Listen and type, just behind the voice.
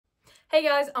Hey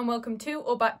guys, and welcome to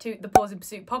or back to the Paws in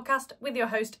Pursuit podcast with your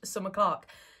host, Summer Clark.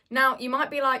 Now, you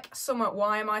might be like, Summer,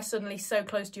 why am I suddenly so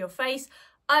close to your face?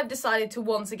 I've decided to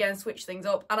once again switch things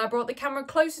up, and I brought the camera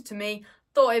closer to me,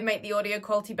 thought it'd make the audio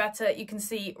quality better. You can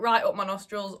see right up my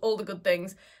nostrils, all the good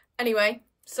things. Anyway,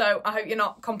 so I hope you're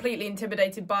not completely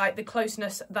intimidated by the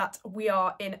closeness that we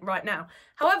are in right now.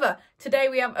 However, today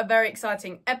we have a very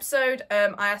exciting episode.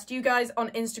 I asked you guys on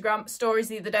Instagram stories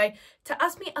the other day to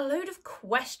ask me a load of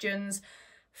questions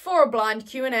for a blind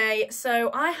Q&A. So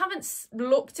I haven't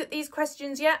looked at these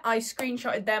questions yet. I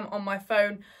screenshotted them on my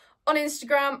phone on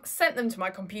Instagram, sent them to my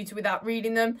computer without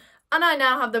reading them, and I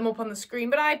now have them up on the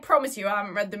screen, but I promise you I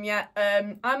haven't read them yet.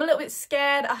 I'm a little bit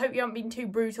scared. I hope you haven't been too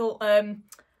brutal.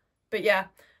 But yeah,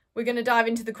 we're going to dive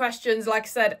into the questions. Like I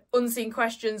said, unseen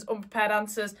questions, unprepared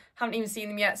answers. Haven't even seen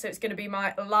them yet, so it's going to be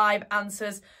my live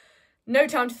answers. No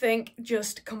time to think,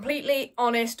 just completely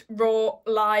honest, raw,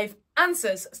 live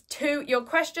answers to your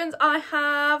questions. I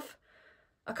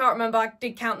can't remember, I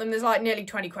did count them. There's like nearly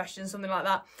 20 questions, something like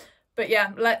that. But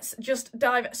yeah, let's just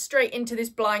dive straight into this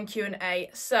blind Q&A.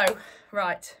 So,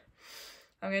 right,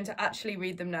 I'm going to actually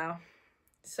read them now.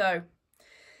 So,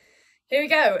 here we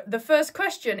go. The first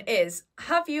question is,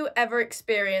 have you ever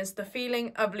experienced the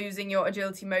feeling of losing your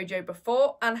agility mojo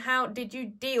before, and how did you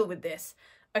deal with this?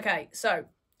 Okay, so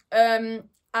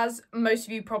as most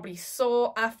of you probably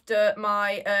saw after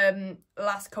my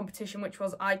last competition, which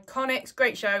was Iconics,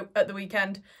 great show at the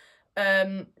weekend,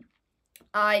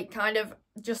 I kind of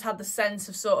just had the sense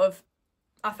of sort of,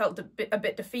 I felt a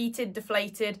bit defeated,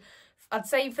 deflated. I'd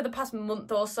say for the past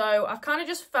month or so, I've kind of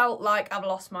just felt like I've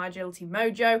lost my agility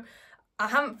mojo. I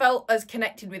haven't felt as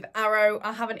connected with Arrow.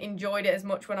 I haven't enjoyed it as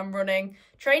much when I'm running.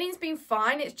 Training's been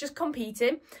fine. It's just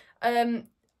competing.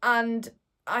 And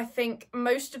I think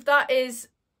most of that is,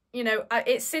 you know,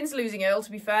 it's since losing Earl, to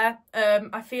be fair.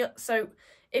 I feel, so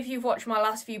if you've watched my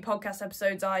last few podcast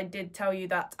episodes, I did tell you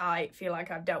that I feel like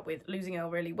I've dealt with losing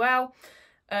Earl really well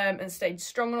and stayed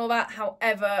strong and all that.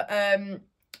 However,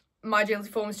 my agility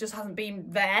performance just hasn't been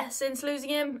there since losing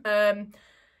him.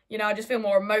 You know, I just feel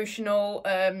more emotional,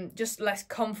 just less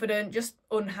confident, just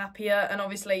unhappier. And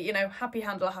obviously, you know, happy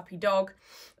handler, happy dog.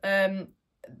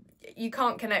 You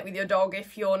can't connect with your dog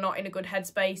if you're not in a good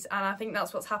headspace. And I think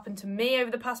that's what's happened to me over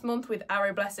the past month with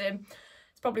Arrow, bless him.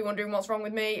 He's probably wondering what's wrong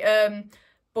with me.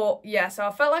 But yeah, so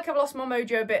I felt like I've lost my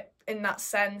mojo a bit in that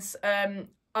sense. I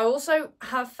also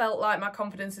have felt like my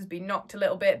confidence has been knocked a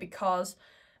little bit because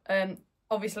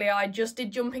obviously, I just did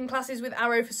jumping classes with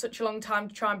Arrow for such a long time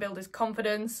to try and build his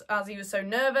confidence as he was so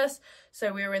nervous.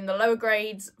 So we were in the lower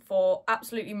grades for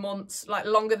absolutely months, like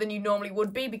longer than you normally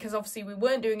would be, because obviously we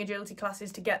weren't doing agility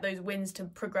classes to get those wins to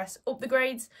progress up the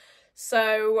grades.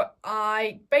 So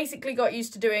I basically got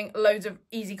used to doing loads of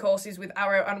easy courses with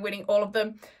Arrow and winning all of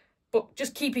them, but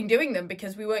just keeping doing them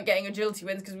because we weren't getting agility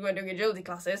wins because we weren't doing agility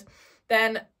classes.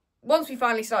 Then once we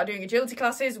finally started doing agility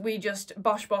classes, we just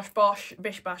bosh, bosh, bosh,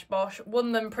 bish, bash, bosh,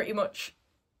 won them pretty much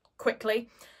quickly.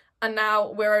 And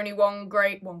now we're only one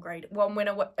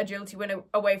agility winner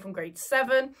away from grade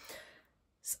 7.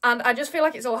 And I just feel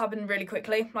like it's all happened really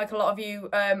quickly. Like a lot of you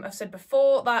have said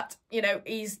before that, you know,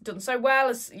 he's done so well,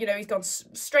 as you know, he's gone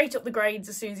straight up the grades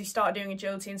as soon as he started doing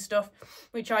agility and stuff,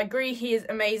 which I agree, he is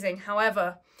amazing.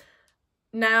 However,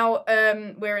 now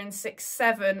we're in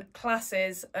 6-7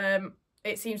 classes,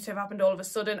 it seems to have happened all of a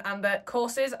sudden, and the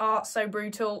courses are so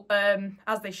brutal,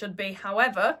 as they should be.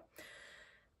 However,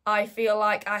 I feel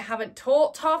like I haven't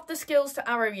taught half the skills to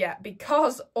Arrow yet,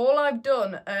 because all I've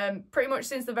done pretty much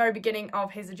since the very beginning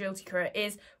of his agility career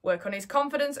is work on his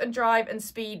confidence and drive and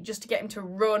speed just to get him to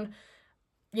run,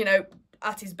 you know,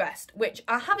 at his best, which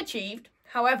I have achieved.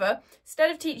 However, instead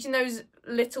of teaching those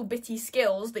little bitty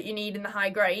skills that you need in the high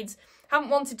grades, haven't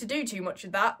wanted to do too much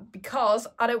of that because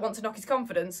I don't want to knock his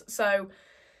confidence. So,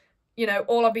 you know,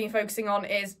 all I've been focusing on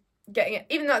is getting it,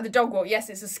 even though the dog walk, yes,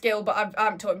 it's a skill, but I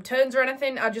haven't taught him turns or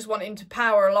anything. I just want him to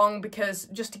power along, because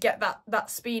just to get that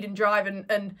speed and drive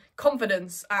and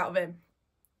confidence out of him.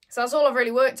 So that's all I've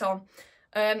really worked on.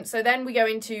 So then we go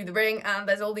into the ring and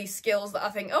there's all these skills that I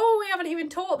think, oh, we haven't even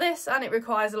taught this, and it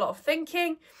requires a lot of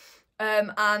thinking.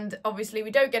 And obviously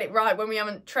we don't get it right when we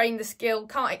haven't trained the skill,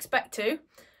 can't expect to.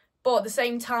 But at the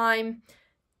same time,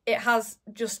 it has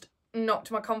just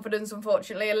knocked my confidence,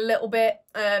 unfortunately, a little bit.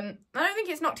 I don't think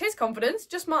it's knocked his confidence,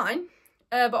 just mine.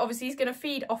 But obviously he's going to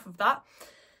feed off of that.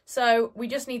 So we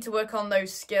just need to work on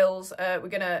those skills. We're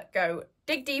going to go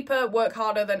dig deeper, work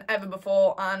harder than ever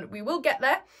before, and we will get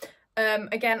there.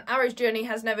 Again, Arrow's journey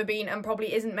has never been, and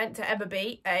probably isn't meant to ever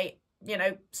be, a, you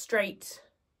know, straight,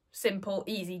 simple,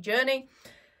 easy journey.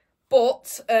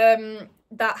 But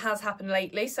that has happened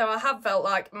lately, so I have felt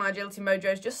like my agility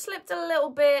mojo's just slipped a little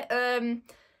bit.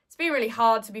 It's been really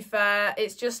hard, to be fair.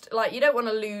 It's just like you don't want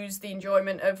to lose the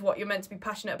enjoyment of what you're meant to be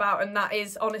passionate about, and that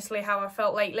is honestly how I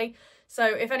felt lately. So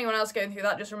if anyone else going through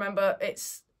that, just remember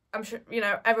I'm sure, you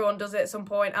know, everyone does it at some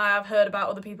point. I have heard about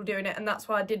other people doing it, and that's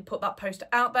why I did put that post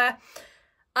out there.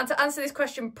 And to answer this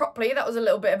question properly, that was a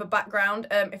little bit of a background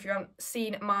if you haven't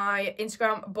seen my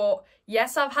Instagram. But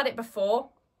yes, I've had it before.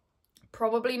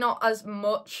 Probably not as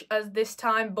much as this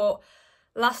time, but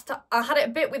last time I had it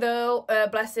a bit with Earl,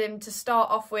 bless him, to start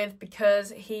off with,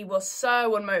 because he was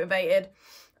so unmotivated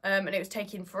and it was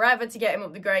taking forever to get him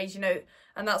up the grades, you know,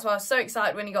 and that's why I was so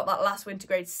excited when he got that last win to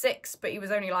grade 6, but he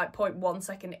was only like 0.1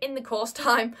 second in the course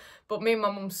time. But me and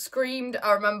my mum screamed.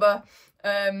 I remember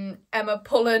Emma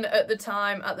Pullen at the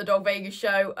time at the Dog Vegas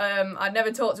show. I'd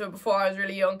never talked to her before, I was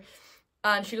really young.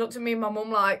 And she looked at me and my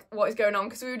mum like, what is going on?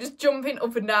 Because we were just jumping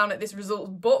up and down at this results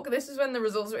book. This is when the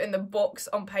results were in the books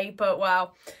on paper.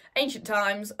 Wow. Ancient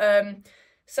times.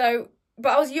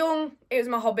 But I was young. It was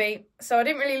my hobby. So I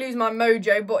didn't really lose my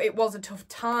mojo, but it was a tough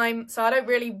time. So I don't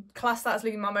really class that as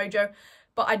losing my mojo.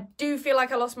 But I do feel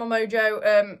like I lost my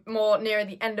mojo more near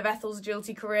the end of Ethel's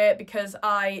agility career, because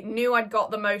I knew I'd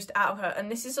got the most out of her. And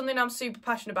this is something I'm super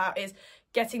passionate about, is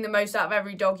getting the most out of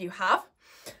every dog you have.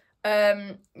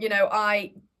 You know,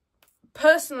 I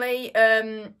personally,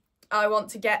 I want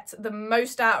to get the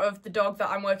most out of the dog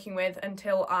that I'm working with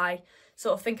until I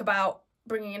sort of think about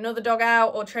bringing another dog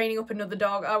out or training up another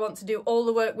dog. I want to do all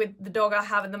the work with the dog I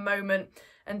have in the moment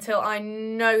until I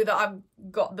know that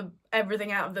I've got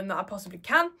everything out of them that I possibly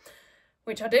can,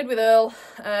 which I did with Earl.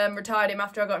 Retired him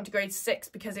after I got into grade 6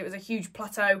 because it was a huge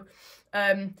plateau.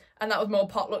 And that was more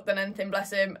potluck than anything,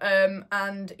 bless him.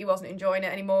 And he wasn't enjoying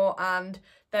it anymore. And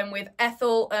then with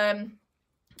Ethel,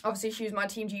 obviously she was my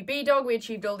Team GB dog. We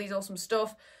achieved all these awesome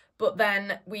stuff. But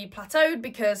then we plateaued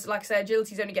because, like I said,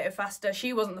 agility's only getting faster.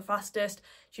 She wasn't the fastest.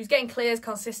 She was getting clears,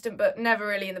 consistent, but never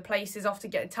really in the places,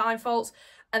 often getting time faults.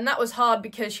 And that was hard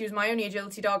because she was my only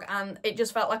agility dog, and it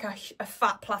just felt like a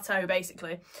fat plateau,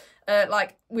 basically.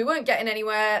 Like, we weren't getting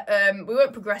anywhere. We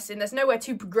weren't progressing. There's nowhere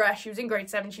to progress. She was in grade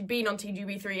 7. She'd been on Team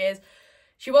GB 3 years.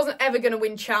 She wasn't ever going to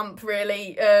win champ,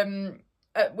 really,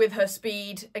 with her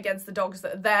speed against the dogs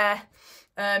that are there.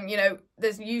 You know,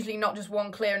 there's usually not just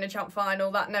one clear in a champ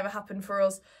final. That never happened for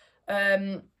us.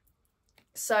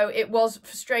 So it was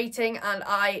frustrating, and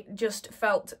I just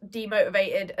felt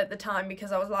demotivated at the time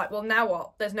because I was like, well, now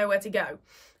what? There's nowhere to go.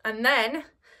 And then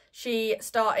she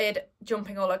started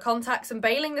jumping all her contacts and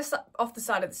bailing this off the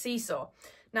side of the seesaw.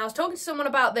 Now, I was talking to someone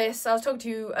about this. I was talking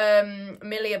to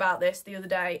Millie about this the other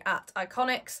day at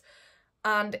Iconics.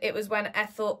 And it was when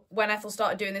Ethel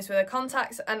started doing this with her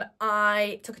contacts, and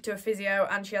I took her to a physio,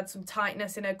 and she had some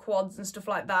tightness in her quads and stuff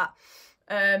like that.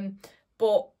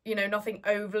 But, you know, nothing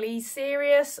overly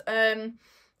serious.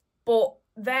 But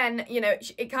then, you know,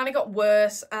 it kind of got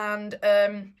worse, and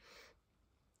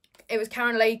it was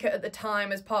Karen Laker at the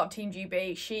time as part of Team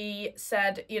GB. She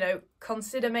said, you know,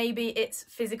 consider maybe it's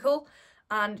physical,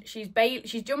 and she's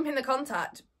jumping the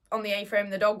contact on the A-frame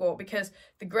in the dog walk because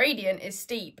the gradient is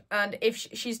steep, and if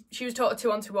she was taught a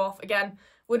 2-on 2-off, again,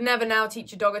 would never now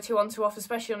teach a dog a 2-on 2-off,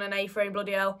 especially on an A-frame,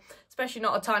 bloody hell, especially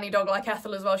not a tiny dog like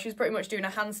Ethel as well. She was pretty much doing a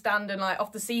handstand and like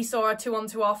off the seesaw, a 2-on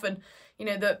 2-off, and you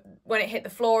know, when it hit the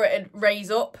floor it'd raise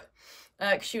up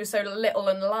because she was so little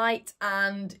and light,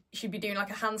 and she'd be doing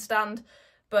like a handstand.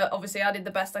 But obviously I did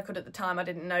the best I could at the time. I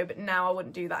didn't know, but now I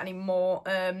wouldn't do that anymore.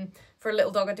 For a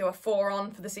little dog I'd do a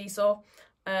 4-on for the seesaw.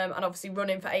 And obviously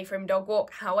running for A-frame dog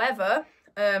walk. However,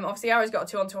 obviously Arrow's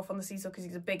got a 2-on 2-off on the seesaw because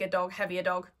he's a bigger dog, heavier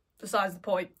dog, besides the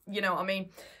point, you know what I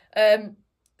mean.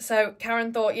 So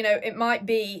Karen thought, you know, it might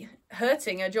be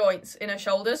hurting her joints in her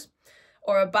shoulders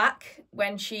or her back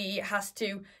when she has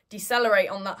to decelerate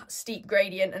on that steep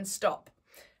gradient and stop.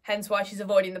 Hence why she's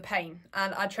avoiding the pain.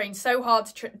 And I trained so hard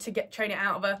to train it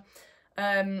out of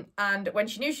her. And when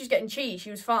she knew she was getting cheese,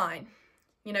 she was fine.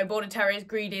 You know, Border Terriers,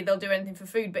 greedy, they'll do anything for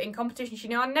food. But in competition, she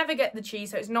knew I never get the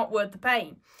cheese, so it's not worth the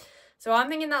pain. So I'm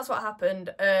thinking that's what happened.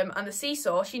 And the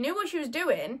seesaw, she knew what she was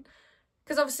doing.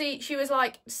 Because obviously she was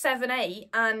like 7, 8.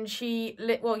 And she,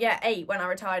 8 when I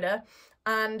retired her.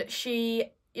 And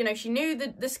she, you know, she knew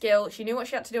the skill. She knew what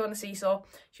she had to do on the seesaw.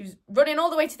 She was running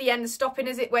all the way to the end, stopping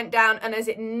as it went down. And as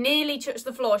it nearly touched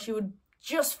the floor, she would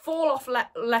just fall off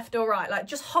left or right. Like,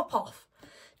 just hop off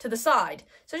to the side.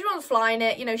 So she wasn't flying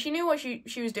it, you know, she knew what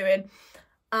she was doing,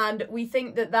 and we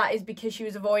think that is because she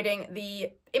was avoiding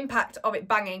the impact of it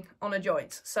banging on her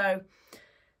joints. So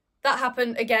that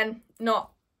happened. Again,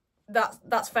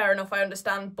 that's fair enough, I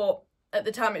understand, but at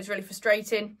the time it was really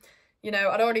frustrating. you know,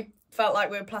 I'd already felt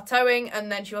like we were plateauing,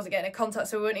 and then she wasn't getting a contact,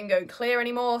 so we weren't even going clear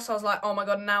anymore. So I was like, oh my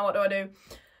God, now what do I do?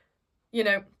 You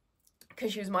know,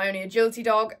 because she was my only agility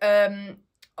dog.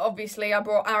 Obviously I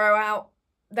brought Arrow out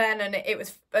then,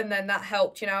 and then that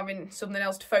helped, you know, having something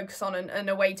else to focus on and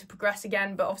a way to progress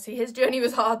again. But obviously his journey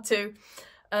was hard too.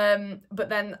 But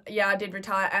then, yeah, I did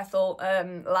retire Ethel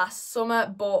last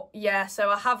summer. But yeah, so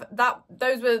I have that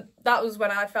was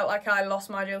when I felt like I lost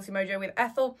my agility mojo with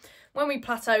Ethel, when we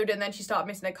plateaued, and then she started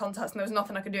missing her contacts and there was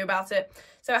nothing I could do about it.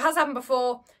 So it has happened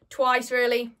before, twice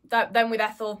really, then with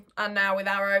Ethel and now with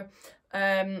Arrow.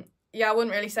 Yeah, I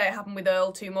wouldn't really say it happened with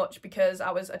Earl too much because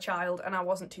I was a child and I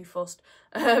wasn't too fussed.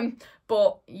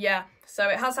 But yeah, so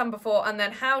it has happened before. And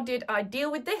then how did I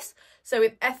deal with this? So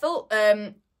with Ethel,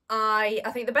 I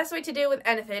think the best way to deal with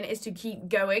anything is to keep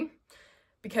going.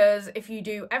 Because if you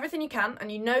do everything you can,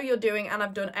 and you know you're doing, and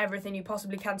I've done everything you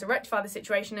possibly can to rectify the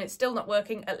situation, and it's still not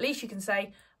working, at least you can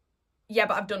say, yeah,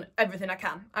 but I've done everything I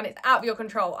can, and it's out of your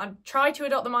control. And try to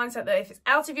adopt the mindset that if it's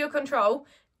out of your control,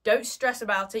 don't stress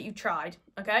about it, you tried,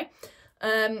 okay?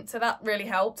 So that really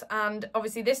helped. And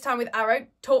obviously this time with Arrow,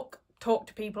 talk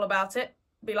to people about it.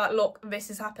 Be like, look, this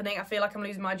is happening. I feel like I'm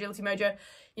losing my agility mojo.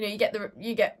 You know,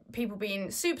 you get people being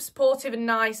super supportive and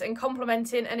nice and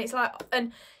complimenting, and it's like,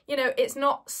 and you know, it's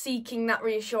not seeking that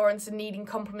reassurance and needing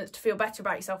compliments to feel better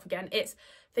about yourself again. It's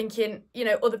thinking, you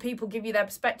know, other people give you their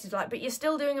perspective, like, but you're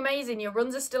still doing amazing. Your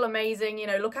runs are still amazing. You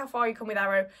know, look how far you come with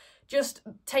Arrow. Just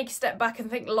take a step back and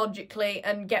think logically,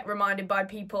 and get reminded by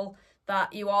people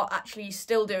that you are actually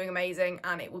still doing amazing,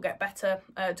 and it will get better.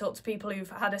 Talk to people who've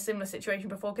had a similar situation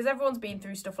before, because everyone's been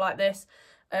through stuff like this.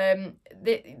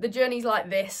 The journey's like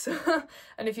this.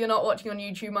 And if you're not watching on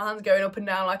YouTube, my hand's going up and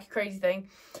down like a crazy thing.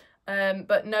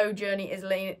 But no journey is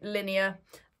linear.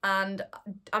 And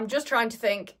I'm just trying to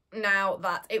think now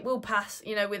that it will pass.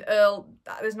 You know, with Earl,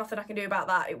 there's nothing I can do about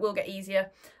that. It will get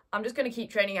easier. I'm just going to keep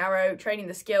training Arrow, training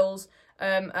the skills,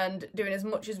 and doing as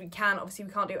much as we can. Obviously,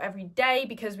 we can't do it every day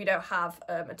because we don't have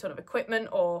a ton of equipment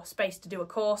or space to do a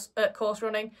course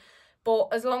running. But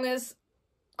as long as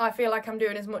I feel like I'm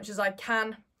doing as much as I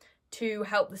can to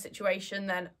help the situation,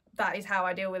 then that is how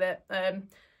I deal with it.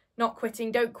 Not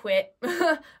quitting, don't quit.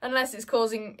 unless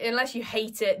you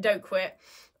hate it, don't quit.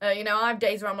 You know, I have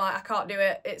days where I'm like, I can't do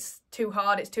it. It's too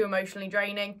hard. It's too emotionally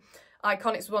draining.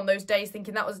 Iconics was one of those days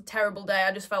thinking that was a terrible day.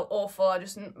 I just felt awful.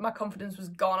 My confidence was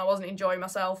gone. I wasn't enjoying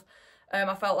myself.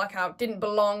 I felt like I didn't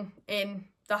belong in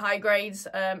the high grades.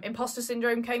 Imposter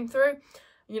syndrome came through.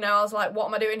 You know, I was like, what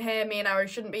am I doing here? Me and Arrow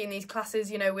shouldn't be in these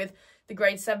classes, you know, with the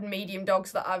grade 7 medium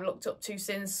dogs that I've looked up to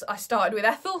since I started with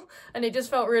Ethel. And it just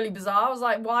felt really bizarre. I was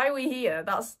like, why are we here?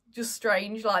 That's just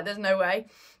strange. Like, there's no way.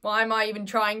 Why am I even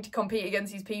trying to compete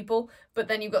against these people? But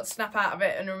then you've got to snap out of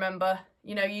it and remember,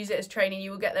 you know, use it as training.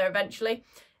 You will get there eventually.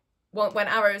 When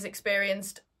Arrow is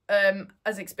experienced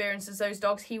as those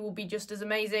dogs, he will be just as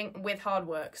amazing with hard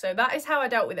work. So that is how I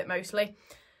dealt with it mostly.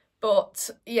 But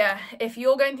yeah, if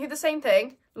you're going through the same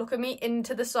thing, look at me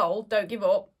into the soul. Don't give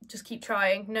up. Just keep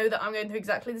trying. Know that I'm going through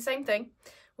exactly the same thing.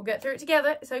 We'll get through it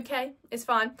together. It's okay. It's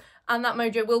fine. And that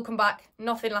mojo will come back.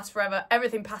 Nothing lasts forever.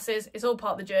 Everything passes. It's all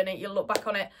part of the journey. You'll look back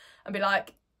on it and be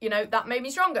like, you know, that made me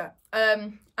stronger.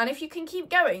 And if you can keep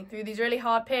going through these really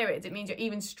hard periods, it means you're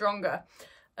even stronger.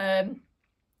 You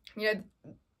know,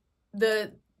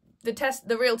 the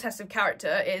real test of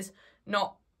character is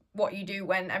not what you do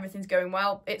when everything's going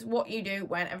well. It's what you do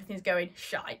when everything's going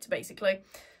shite, basically.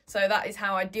 So that is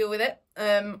how I deal with it.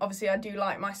 Obviously, I do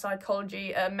like my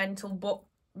psychology, mental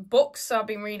books. So I've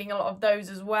been reading a lot of those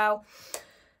as well.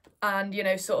 And, you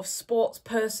know, sort of sports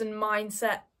person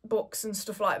mindset books and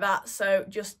stuff like that. So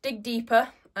just dig deeper,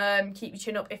 keep your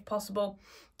chin up if possible.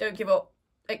 Don't give up.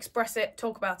 Express it,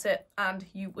 talk about it, and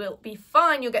you will be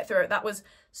fine. You'll get through it. That was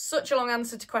such a long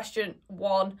answer to question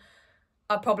 1.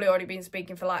 I've probably already been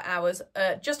speaking for like hours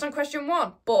just on question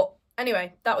 1. But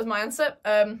anyway, that was my answer.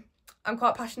 I'm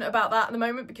quite passionate about that at the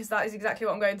moment because that is exactly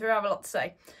what I'm going through. I have a lot to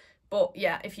say. But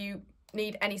yeah, if you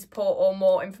need any support or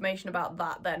more information about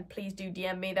that, then please do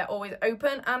DM me. They're always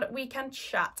open and we can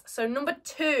chat. So number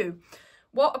 2,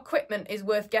 what equipment is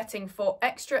worth getting for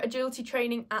extra agility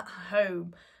training at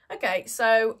home? Okay,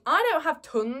 so I don't have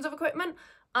tons of equipment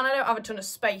and I don't have a ton of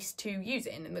space to use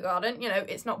it in the garden. You know,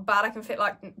 it's not bad. I can fit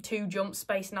like 2 jumps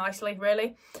spaced nicely,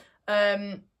 really.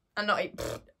 And not,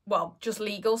 well, just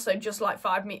legal, so just like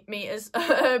 5 meters.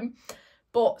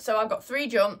 But so I've got 3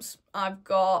 jumps. I've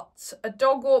got a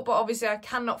dog walk, but obviously I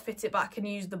cannot fit it back and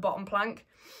use the bottom plank.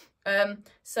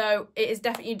 So it is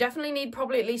you definitely need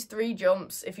probably at least 3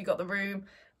 jumps if you've got the room.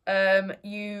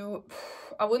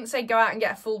 I wouldn't say go out and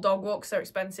get a full dog walk, so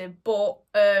expensive, but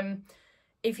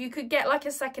if you could get like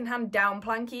a secondhand down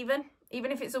plank, even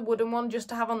if it's a wooden one, just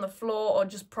to have on the floor or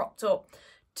just propped up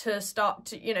to start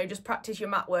to, you know, just practice your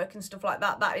mat work and stuff like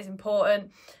that. That is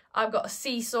important. I've got a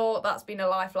seesaw. That's been a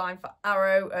lifeline for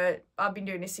Arrow. I've been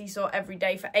doing a seesaw every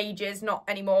day for ages. Not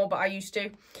anymore, but I used to.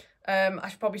 I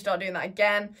should probably start doing that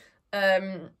again.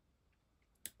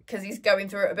 Because he's going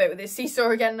through it a bit with his seesaw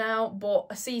again now. But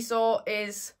a seesaw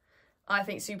is, I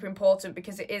think, super important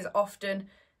because it is often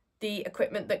the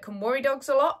equipment that can worry dogs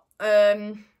a lot.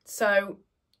 So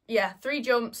yeah, 3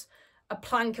 jumps, a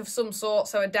plank of some sort,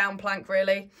 so a down plank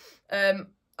really.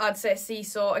 I'd say a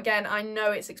seesaw. Again, I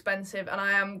know it's expensive and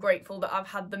I am grateful that I've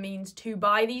had the means to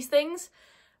buy these things.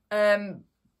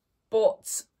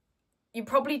 But you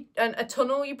probably, and a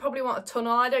tunnel, you probably want a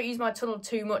tunnel. I don't use my tunnel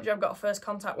too much. I've got a first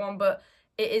contact one, but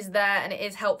it is there and it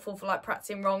is helpful for like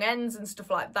practicing wrong ends and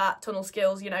stuff like that. Tunnel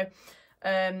skills, you know,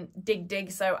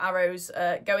 dig, so arrows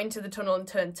go into the tunnel and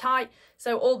turn tight.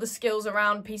 So all the skills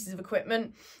around pieces of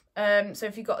equipment. So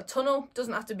if you've got a tunnel,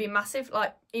 doesn't have to be massive,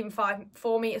 like even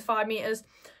 4 meters, 5 meters.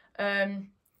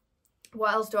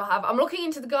 What else do I have? I'm looking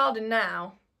into the garden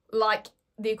now, like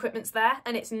the equipment's there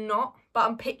and it's not, but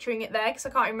I'm picturing it there because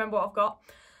I can't remember what I've got.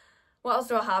 What else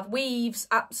do I have? Weaves,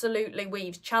 absolutely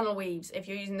weaves, channel weaves. If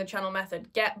you're using the channel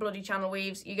method, get bloody channel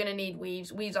weaves. You're going to need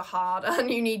weaves. Weaves are hard and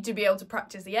you need to be able to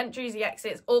practice the entries, the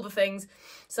exits, all the things.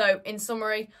 So in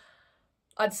summary,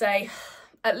 I'd say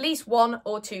at least 1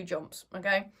 or 2 jumps,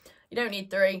 okay? You don't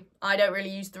need 3. I don't really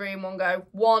use 3 in one go.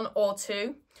 1 or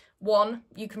 2. 1,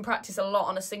 you can practice a lot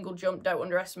on a single jump. Don't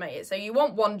underestimate it. So you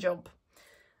want 1 jump.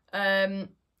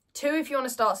 2 if you want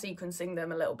to start sequencing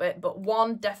them a little bit, but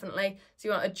 1 definitely. So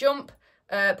you want a jump,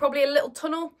 probably a little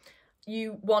tunnel.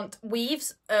 You want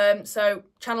weaves, so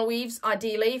channel weaves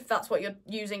ideally, if that's what you're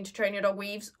using to train your dog,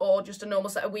 weaves, or just a normal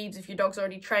set of weaves if your dog's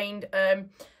already trained.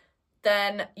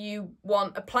 Then you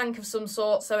want a plank of some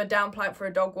sort, so a down plank for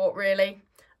a dog walk really,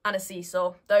 and a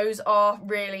seesaw. Those are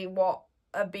really what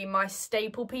have been my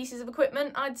staple pieces of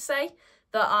equipment, I'd say,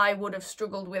 that I would have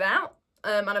struggled without.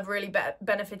 And have really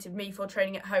benefited me for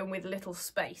training at home with little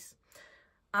space.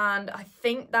 And I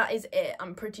think that is it.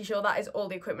 I'm pretty sure that is all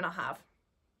the equipment I have.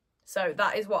 So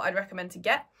that is what I'd recommend to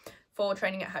get for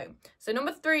training at home. So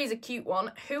number 3 is a cute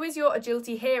one. Who is your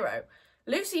agility hero?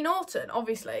 Lucy Norton,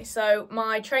 obviously. So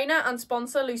my trainer and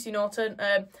sponsor, Lucy Norton,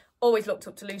 always looked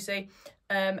up to Lucy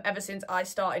ever since I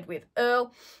started with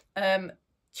Earl.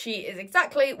 She is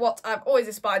exactly what I've always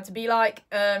aspired to be like.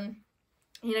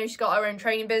 You know, she's got her own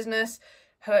training business.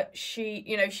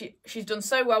 She's done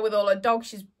so well with all her dogs.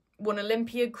 She's won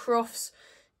Olympiad, Crufts,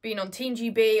 been on Team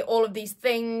GB, all of these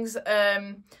things.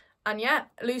 And yeah,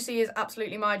 Lucy is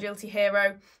absolutely my agility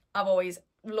hero. I've always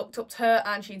looked up to her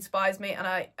and she inspires me and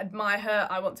I admire her.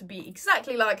 I want to be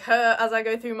exactly like her as I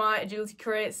go through my agility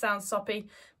career. It sounds soppy,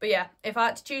 but yeah, if I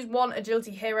had to choose one agility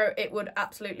hero, it would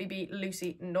absolutely be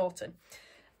Lucy Norton.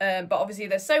 But obviously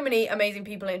there's so many amazing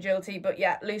people in agility, but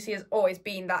yeah, Lucy has always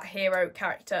been that hero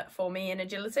character for me in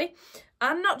agility.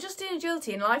 And not just in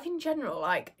agility, in life in general.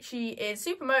 Like, she is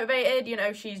super motivated, you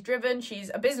know, she's driven,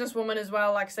 she's a businesswoman as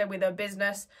well, like I said, with her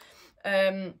business.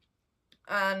 And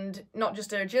not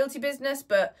just her agility business,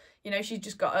 but, you know, she's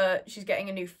just got she's getting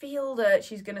a new field,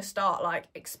 she's going to start, like,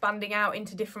 expanding out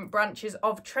into different branches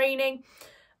of training.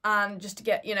 And just to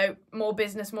get, you know, more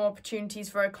business, more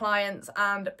opportunities for her clients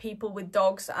and people with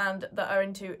dogs and that are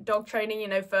into dog training, you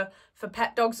know, for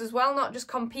pet dogs as well, not just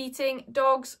competing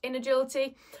dogs in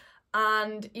agility.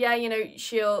 And yeah, you know,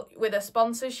 she'll, with her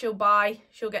sponsors, she'll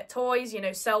get toys, you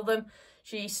know, sell them.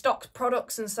 She stocks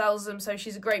products and sells them. So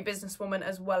she's a great businesswoman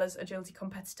as well as agility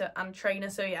competitor and trainer.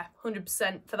 So yeah,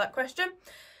 100% for that question.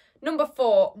 Number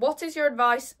 4, what is your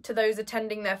advice to those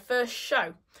attending their first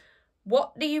show?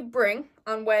 What do you bring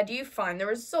and where do you find the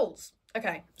results?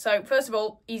 Okay, so first of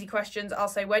all, easy questions. I'll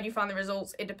say, where do you find the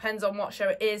results? It depends on what show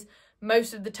it is.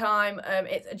 Most of the time,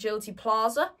 it's Agility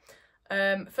Plaza.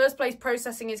 First place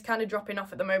processing is kind of dropping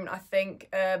off at the moment, I think,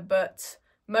 but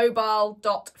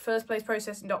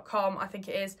mobile.firstplaceprocessing.com, I think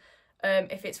it is.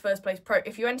 If it's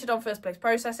if you entered on First Place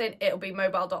Processing, it'll be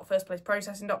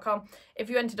mobile.firstplaceprocessing.com. If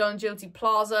you entered on Agility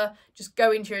Plaza, just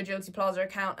go into your Agility Plaza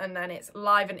account and then it's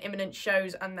live and imminent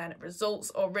shows and then results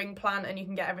or ring plan and you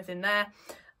can get everything there.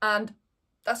 And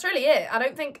that's really it. I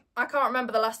can't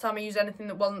remember the last time I used anything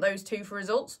that wasn't those 2 for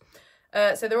results.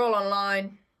 So they're all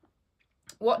online.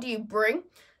 What do you bring?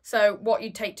 So what you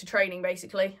take to training,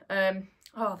 basically.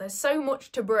 There's so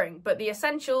much to bring, but the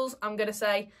essentials, I'm going to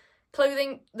say,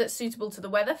 clothing that's suitable to the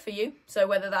weather for you. So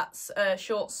whether that's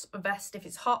shorts, a vest if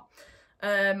it's hot,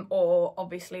 or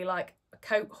obviously like a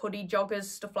coat, hoodie, joggers,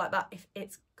 stuff like that. If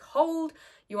it's cold,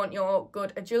 you want your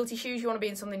good agility shoes. You want to be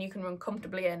in something you can run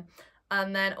comfortably in.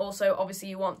 And then also, obviously,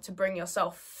 you want to bring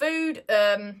yourself food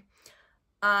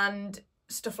and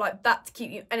stuff like that to keep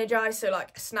you energized. So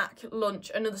like a snack, lunch,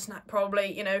 another snack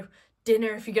probably, you know,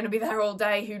 dinner if you're going to be there all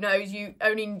day. Who knows?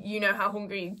 You know how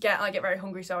hungry you get. I get very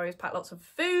hungry, so I always pack lots of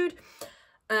food.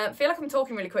 I feel like I'm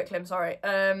talking really quickly, I'm sorry.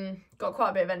 Got quite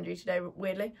a bit of energy today,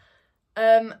 weirdly.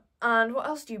 And what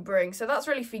else do you bring? So that's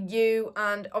really for you,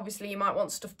 and obviously you might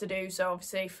want stuff to do. So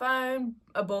obviously phone,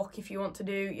 a book if you want to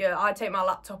do. Yeah, I take my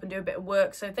laptop and do a bit of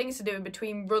work. So things to do in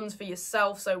between runs for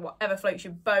yourself. So whatever floats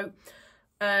your boat.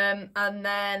 And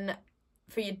then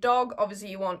for your dog,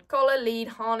 obviously you want collar, lead,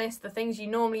 harness, the things you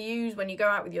normally use when you go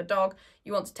out with your dog.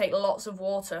 You want to take lots of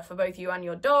water for both you and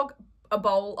your dog. A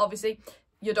bowl, obviously.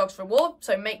 Your dog's reward.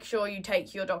 So make sure you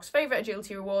take your dog's favourite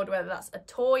agility reward, whether that's a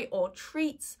toy or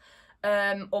treats.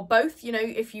 Or both, you know,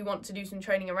 if you want to do some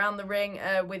training around the ring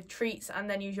with treats and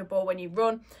then use your ball when you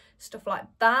run, stuff like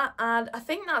that. And I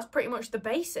think that's pretty much the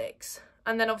basics.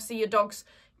 And then obviously your dogs,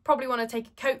 probably want to take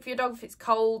a coat for your dog if it's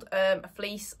cold, a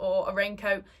fleece or a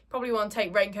raincoat. Probably want to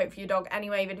take raincoat for your dog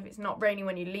anyway, even if it's not raining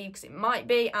when you leave, because it might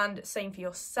be, and same for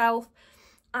yourself.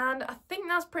 And I think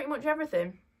that's pretty much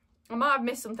everything. I might have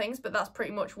missed some things, but that's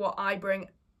pretty much what I bring.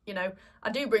 You know,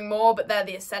 I do bring more, but they're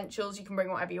the essentials. You can bring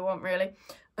whatever you want, really.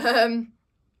 And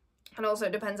also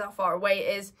it depends how far away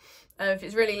it is. If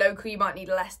it's really local, you might need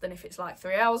less than if it's like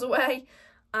 3 hours away.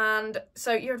 And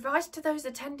so your advice to those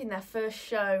attending their first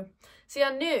show. See,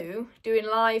 I knew doing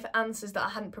live answers that I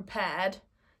hadn't prepared,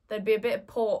 there'd be a bit of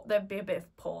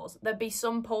pause. There'd be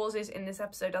some pauses in this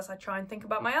episode as I try and think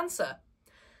about my answer.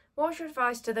 What's your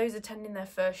advice to those attending their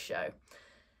first show?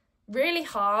 Really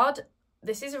hard.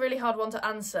 This is a really hard one to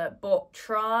answer, but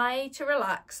try to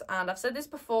relax. And I've said this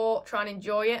before, try and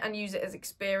enjoy it and use it as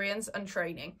experience and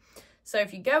training. So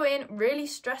if you go in really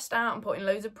stressed out and putting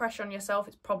loads of pressure on yourself,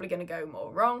 it's probably going to go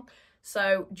more wrong.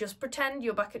 So just pretend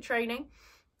you're back at training.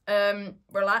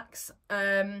 Relax.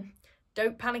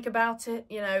 Don't panic about it.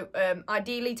 You know,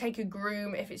 ideally take a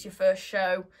groom if it's your first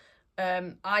show.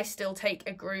 I still take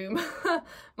a groom.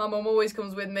 My mum always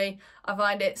comes with me. I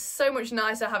find it so much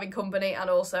nicer having company and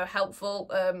also helpful.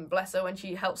 Bless her, when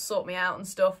she helps sort me out and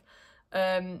stuff.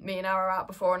 Me and her are out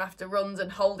before and after runs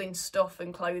and holding stuff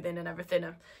and clothing and everything.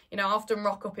 And, you know, I often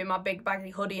rock up in my big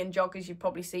baggy hoodie and joggers. You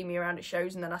probably see me around at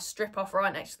shows, and then I strip off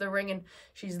right next to the ring and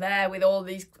she's there with all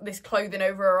this clothing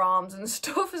over her arms and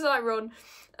stuff as I run.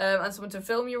 And someone to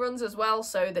film your runs as well,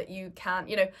 so that you can,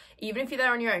 you know, even if you're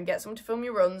there on your own, get someone to film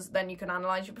your runs, then you can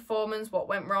analyse your performance, what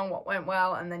went wrong, what went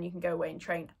well, and then you can go away and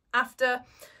train after.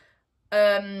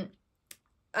 And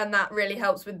that really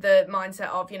helps with the mindset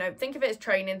of, you know, think of it as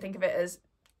training, think of it as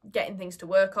getting things to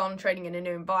work on, training in a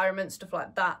new environment, stuff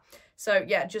like that. So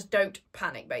yeah, just don't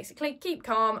panic, basically. Keep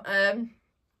calm.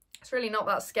 It's really not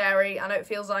that scary. I know it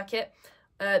feels like it.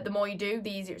 The more you do,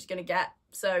 the easier it's going to get.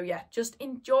 So yeah, just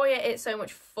enjoy it. It's so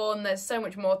much fun. There's so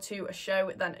much more to a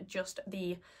show than just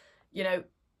the, you know,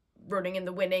 running and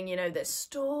the winning. You know, there's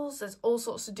stalls, there's all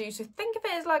sorts to do. So think of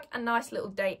it as like a nice little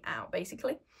day out,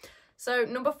 basically. So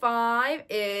number 5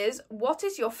 is, what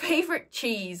is your favourite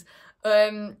cheese?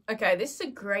 Okay, this is a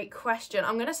great question.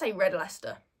 I'm going to say Red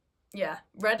Leicester. Yeah,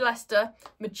 Red Leicester,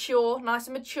 mature, nice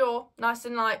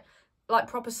and like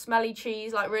proper smelly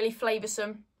cheese, like really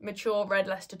flavoursome, mature Red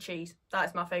Leicester cheese. That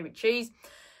is my favourite cheese.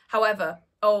 However,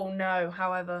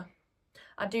 I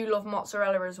do love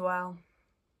mozzarella as well.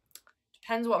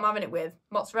 Depends what I'm having it with.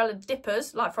 Mozzarella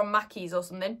dippers, like from Mackey's or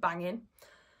something, banging.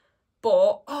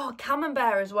 But,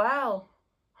 camembert as well.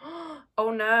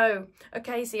 Oh no.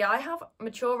 Okay, see, I have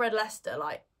mature Red Leicester,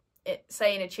 like,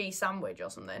 say in a cheese sandwich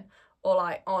or something. Or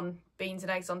like on beans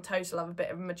and eggs on toast, I'll have a bit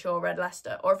of mature Red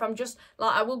Leicester. Or if I'm just,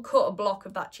 like, I will cut a block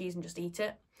of that cheese and just eat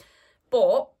it.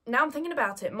 But now I'm thinking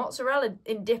about it, mozzarella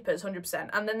in dippers, 100%.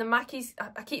 And then the Mackey's,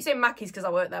 I keep saying Mackey's because I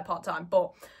work there part-time,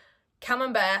 but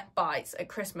camembert bites at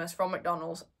Christmas from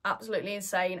McDonald's, absolutely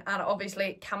insane. And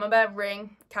obviously camembert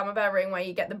ring where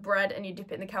you get the bread and you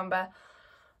dip it in the camembert.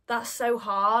 That's so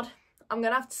hard. I'm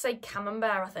going to have to say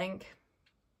camembert, I think.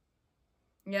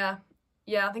 Yeah,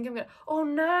 I think I'm going to... Oh,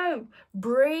 no.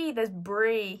 Brie. There's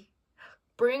brie.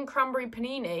 Brie and cranberry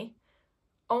panini.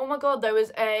 Oh, my God. There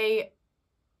was a...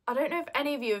 I don't know if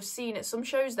any of you have seen it. Some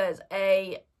shows there's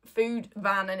a food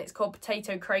van and it's called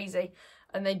Potato Crazy.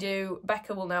 And they do...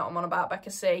 Becca will know what I'm on about.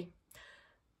 Becca C.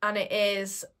 And it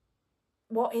is...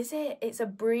 What is it? It's a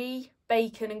brie,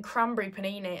 bacon and cranberry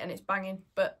panini. And it's banging.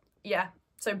 But, yeah.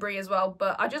 So brie as well.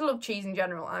 But I just love cheese in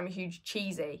general. I'm a huge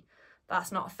cheesy.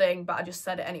 That's not a thing, but I just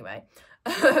said it anyway.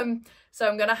 So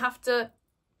I'm going to have to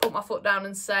put my foot down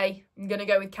and say I'm going to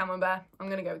go with camembert. I'm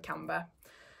going to go with camembert.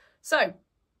 So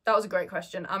That was a great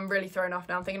question. I'm really thrown off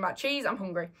now. I'm thinking about cheese. I'm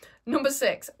hungry. Number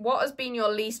 6. What has been your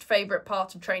least favourite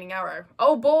part of training Arrow?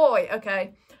 Oh boy.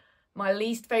 Okay. My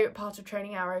least favourite part of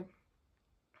training Arrow.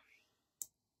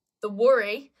 The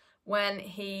worry when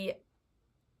he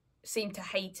seemed to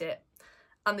hate it,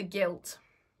 and the guilt.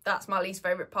 That's my least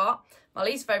favourite part. My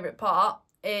least favourite part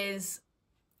is,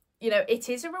 you know, it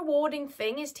is a rewarding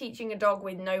thing, is teaching a dog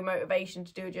with no motivation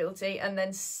to do agility and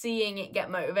then seeing it get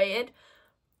motivated.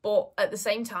 But at the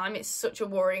same time, it's such a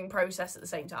worrying process at the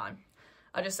same time.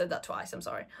 I just said that twice, I'm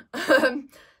sorry.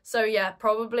 So yeah,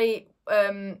 probably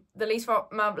my least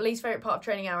favourite part of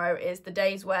training Arrow is the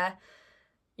days where,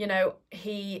 you know,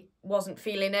 he wasn't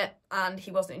feeling it and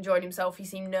he wasn't enjoying himself. He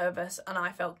seemed nervous and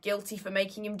I felt guilty for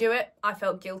making him do it. I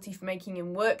felt guilty for making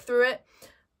him work through it.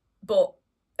 But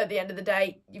at the end of the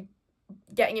day,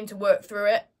 getting him to work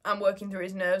through it and working through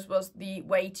his nerves was the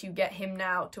way to get him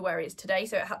now to where he is today.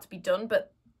 So it had to be done,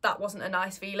 but that wasn't a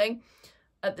nice feeling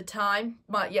at the time.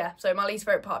 So my least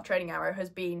favourite part of training Arrow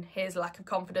has been his lack of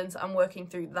confidence, and working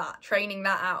through that. Training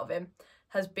that out of him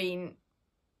has been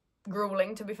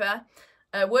gruelling, to be fair.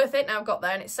 Worth it now I've got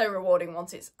there, and it's so rewarding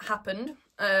once it's happened.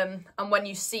 And when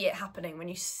you see it happening, when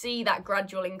you see that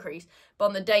gradual increase. But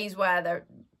on the days where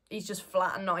he's just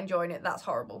flat and not enjoying it, that's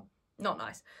horrible. Not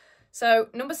nice. So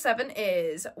number 7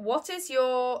 is, what is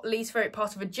your least favourite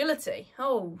part of agility?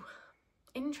 Oh,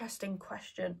 interesting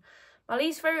question. My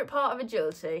least favourite part of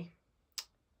agility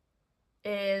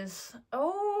is,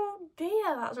 oh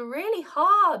dear, that's really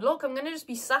hard. Look, I'm going to just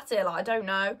be sat here like I don't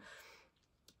know,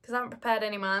 because I haven't prepared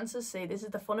any of my answers. See, this is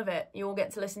the fun of it. You all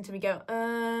get to listen to me go,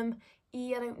 I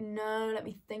don't know, let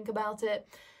me think about it.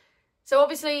 So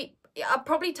obviously, I'll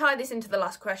probably tie this into the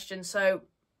last question. So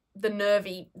the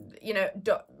nervy, you know,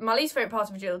 my least favourite part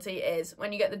of agility is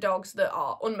when you get the dogs that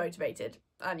are unmotivated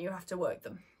and you have to work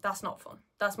them. That's not fun.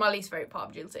 That's my least favourite part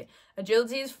of agility.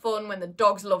 Agility is fun when the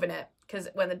dog's loving it, because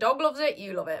when the dog loves it,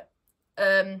 you love it.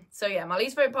 So yeah, my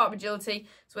least favourite part of agility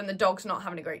is when the dog's not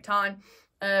having a great time.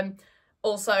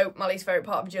 Also, my least favourite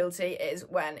part of agility is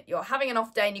when you're having an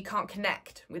off day and you can't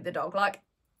connect with the dog. Like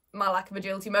my lack of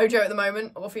agility mojo at the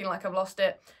moment, or feeling like I've lost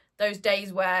it. Those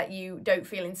days where you don't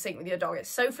feel in sync with your dog. It's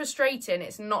so frustrating.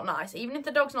 It's not nice. Even if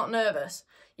the dog's not nervous.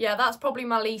 Yeah, that's probably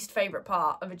my least favourite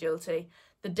part of agility.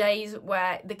 The days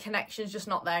where the connection's just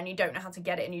not there and you don't know how to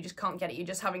get it and you just can't get it. You're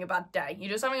just having a bad day.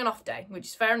 You're just having an off day, which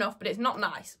is fair enough, but it's not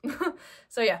nice.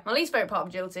 So yeah, my least favourite part of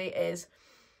agility is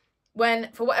when,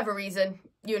 for whatever reason,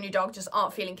 you and your dog just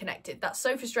aren't feeling connected. That's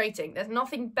so frustrating. There's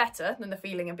nothing better than the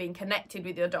feeling of being connected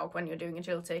with your dog when you're doing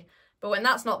agility. But when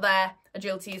that's not there,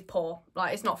 agility is poor.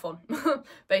 Like, it's not fun,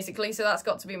 basically. So that's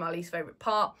got to be my least favourite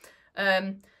part.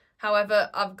 However,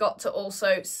 I've got to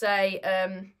also say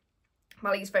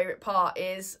my least favourite part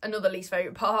is another least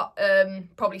favourite part.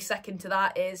 Probably second to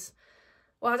that is,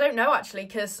 well, I don't know, actually,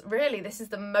 because really this is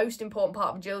the most important part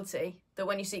of agility, that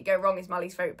when you see it go wrong is my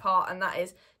least favourite part, and that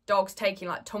is dogs taking,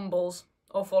 like, tumbles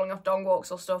or falling off dog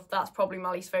walks or stuff. That's probably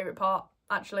my least favourite part,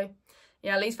 actually.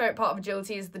 Yeah, least favourite part of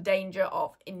agility is the danger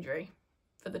of injury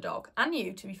for the dog. And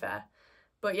you, to be fair.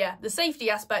 But yeah, the safety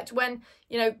aspect when,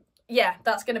 you know, yeah,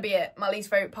 that's going to be it. My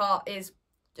least favourite part has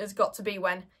got to be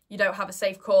when you don't have a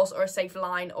safe course or a safe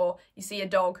line, or you see a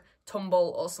dog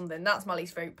tumble or something. That's my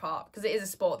least favourite part, because it is a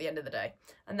sport at the end of the day.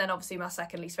 And then obviously my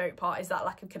second least favourite part is that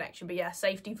lack of connection. But yeah,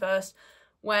 safety first.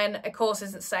 When a course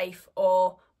isn't safe,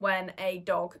 or when a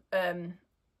dog,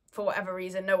 for whatever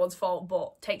reason, no one's fault,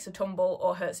 but takes a tumble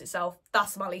or hurts itself,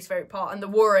 that's my least favourite part. And the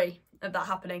worry of that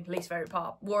happening, least favourite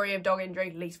part. Worry of dog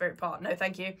injury, least favourite part. No,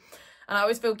 thank you. And I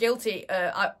always feel guilty.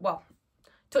 Well,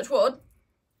 touch wood.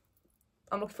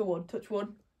 I'm looking for wood. Touch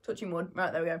wood. Touching wood.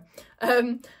 Right, there we go.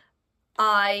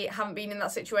 I haven't been in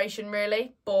that situation,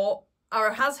 really, but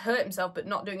Arrow has hurt himself, but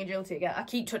not doing agility again. I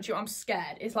keep touching. I'm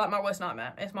scared. It's like my worst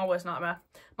nightmare. It's my worst nightmare.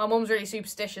 My mum's really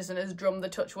superstitious and has drummed the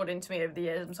touch wood into me over the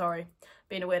years. I'm sorry,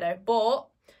 being a weirdo. But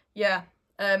yeah,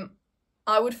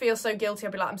 I would feel so guilty.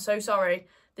 I'd be like, I'm so sorry.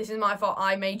 This is my fault.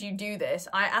 I made you do this.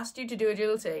 I asked you to do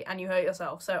agility and you hurt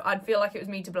yourself. So I'd feel like it was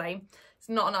me to blame. It's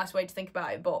not a nice way to think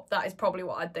about it, but that is probably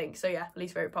what I'd think. So yeah,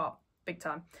 least favourite part. Big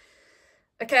time.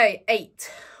 Okay,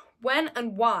 8. When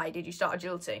and why did you start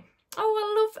agility? Oh,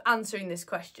 I love answering this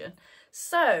question.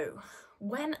 So,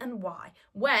 when and why?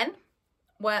 Well,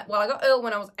 I got ill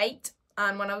when I was 8,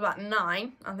 and when I was about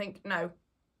 9, I think, no,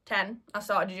 10, I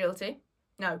started agility.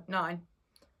 No, 9.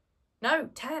 No,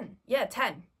 10. Yeah,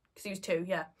 10, because he was 2,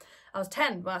 yeah. I was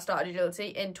 10 when I started agility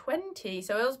in 20,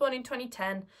 so I was born in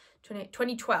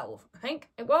 2012, I think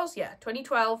it was, yeah,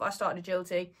 2012, I started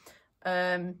agility.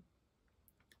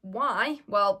 Why?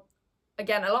 Well,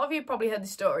 again, a lot of you probably heard the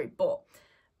story, but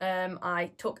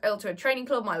I took Elle to a training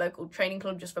club, my local training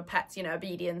club, just for pets, you know,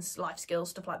 obedience, life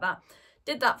skills, stuff like that.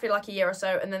 Did that for like a year or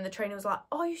so, and then the trainer was like,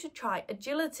 oh, you should try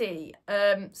agility.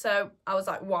 So I was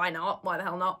like, why not? Why the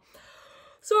hell not?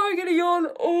 Sorry, I'm gonna yawn.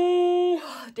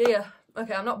 Oh dear.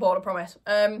 Okay, I'm not bored, I promise.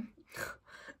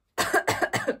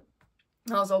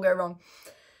 How's all go wrong?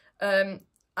 And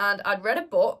I'd read a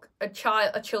book, a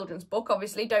children's book,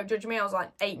 obviously, don't judge me, I was like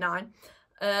 8, 9.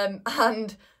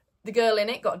 And the girl in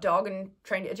it got a dog and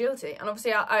trained it agility. And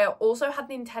obviously I also had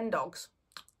Nintendogs.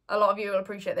 A lot of you will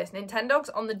appreciate this. Nintendogs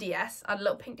on the DS. I had a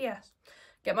little pink DS.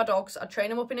 Get my dogs, I'd train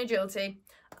them up in agility,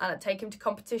 and I'd take them to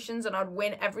competitions, and I'd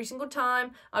win every single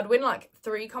time. I'd win like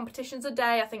 3 competitions a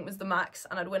day, I think was the max,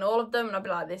 and I'd win all of them, and I'd be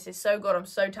like, this is so good, I'm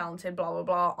so talented, blah, blah,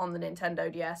 blah, on the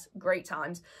Nintendo DS. Great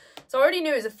times. So I already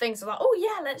knew it was a thing, so I was like, oh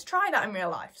yeah, let's try that in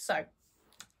real life. So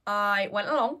I went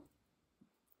along,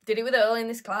 did it with Earl in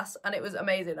this class, and it was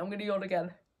amazing. I'm going to yawn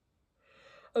again.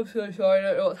 I'm so sorry, I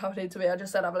don't know what's happening to me. I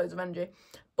just said I have loads of energy.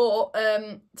 But,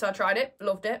 so I tried it,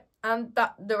 loved it, and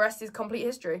the rest is complete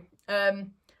history.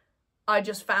 I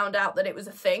just found out that it was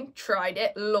a thing, tried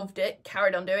it, loved it,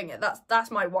 carried on doing it. That's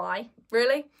my why,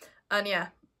 really. And yeah.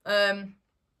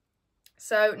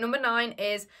 So number 9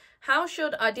 is, how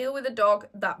should I deal with a dog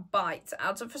that bites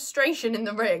out of frustration in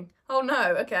the ring? Oh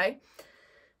no, okay.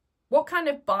 What kind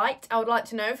of bite? I would like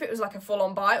to know if it was like a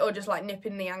full-on bite or just like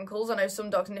nipping the ankles. I know some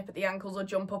dogs nip at the ankles or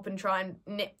jump up and try and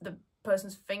nip the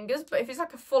person's fingers, but if it's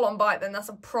like a full-on bite, then that's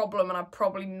a problem, and I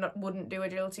probably wouldn't do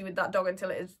agility with that dog until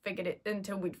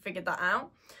we'd figured that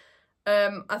out.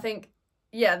 I think,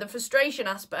 yeah, the frustration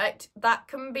aspect, that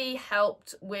can be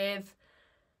helped with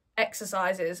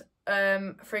exercises.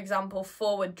 For example,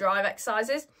 forward drive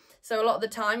exercises. So a lot of the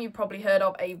time you've probably heard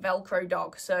of a Velcro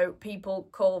dog. So people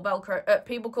call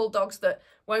dogs that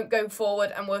won't go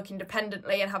forward and work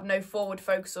independently and have no forward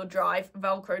focus or drive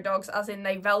Velcro dogs, as in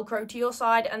they Velcro to your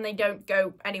side and they don't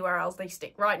go anywhere else. They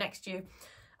stick right next to you,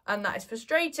 and that is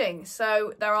frustrating.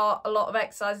 So there are a lot of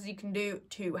exercises you can do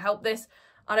to help this.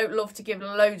 I don't love to give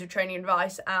loads of training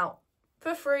advice out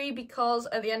for free, because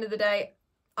at the end of the day,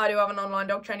 I do have an online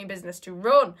dog training business to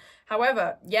run.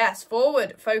 However, yes,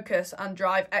 forward focus and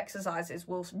drive exercises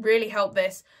will really help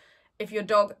this. If your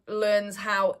dog learns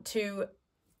how to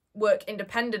work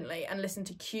independently and listen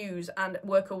to cues and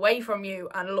work away from you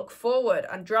and look forward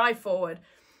and drive forward,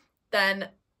 then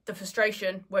the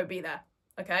frustration won't be there,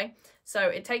 okay? So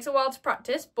it takes a while to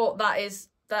practice, but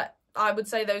that I would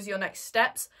say those are your next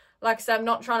steps. Like I said, I'm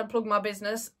not trying to plug my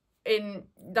business in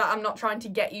that, I'm not trying to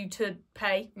get you to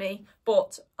pay me,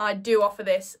 but I do offer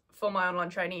this for my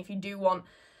online training if you do want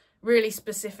really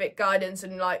specific guidance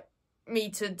and like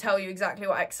me to tell you exactly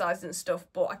what exercise and stuff.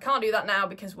 But I can't do that now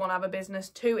because 1, I have a business,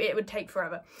 2, it would take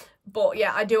forever. But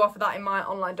yeah, I do offer that in my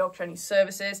online dog training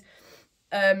services.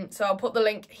 So I'll put the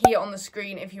link here on the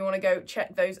screen if you want to go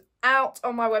check those out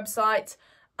on my website,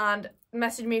 and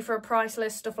message me for a price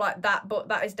list, stuff like that. But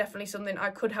that is definitely something I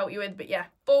could help you with. But yeah,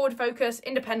 forward focus,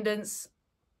 independence,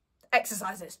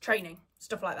 exercises, training,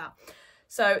 stuff like that.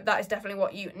 So that is definitely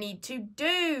what you need to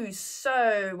do.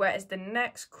 So where is the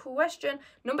next question?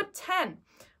 Number 10.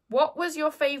 What was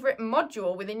your favourite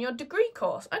module within your degree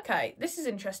course? Okay, this is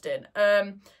interesting.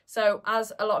 So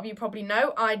as a lot of you probably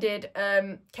know, I did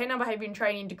Canine Behaviour and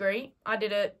Training degree. I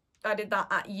did that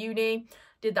at uni.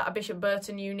 Did that at Bishop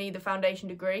Burton Uni, the foundation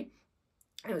degree.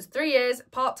 It was 3 years,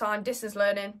 part-time, distance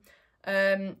learning.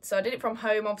 So I did it from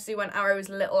home. Obviously, when Arrow was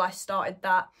little, I started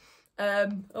that.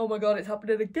 Oh my God, it's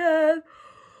happening again.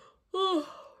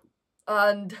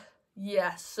 And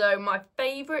yeah, so my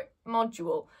favourite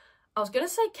module, I was going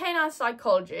to say canine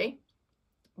psychology,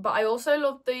 but I also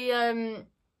love the,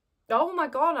 oh my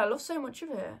God, I love so much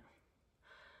of it.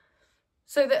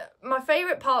 So my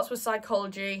favourite parts were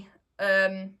psychology,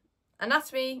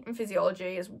 anatomy and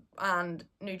physiology, and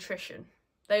nutrition.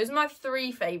 Those are my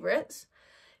 3 favourites.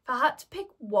 If I had to pick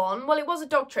one, well, it was a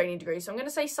dog training degree, so I'm going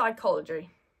to say psychology.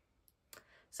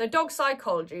 So dog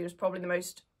psychology was probably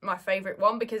my favourite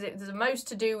one, because it was the most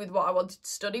to do with what I wanted to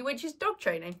study, which is dog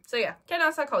training. So yeah,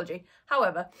 canine psychology.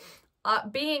 However,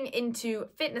 being into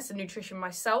fitness and nutrition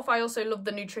myself, I also love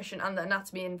the nutrition and the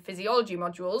anatomy and physiology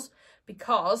modules,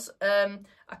 because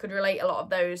I could relate a lot of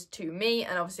those to me,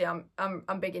 and obviously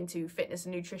I'm big into fitness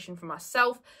and nutrition for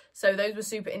myself, so those were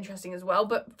super interesting as well.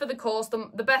 But for the course,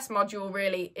 the best module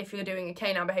really, if you're doing a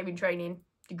canine behaviour and training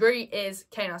degree, is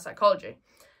canine psychology.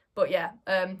 But yeah,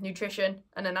 nutrition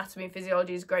and anatomy and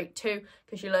physiology is great too,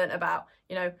 because you learn about,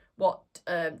 you know, what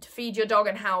to feed your dog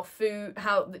and how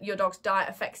your dog's diet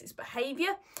affects its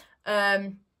behaviour.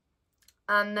 And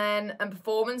and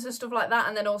performance and stuff like that,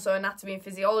 and then also anatomy and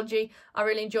physiology I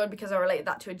really enjoyed because I related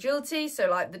that to agility. So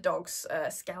like the dog's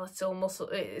skeleton,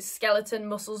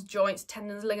 muscles, joints,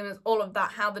 tendons, ligaments, all of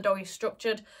that, how the dog is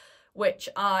structured, which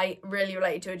I really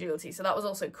related to agility. So that was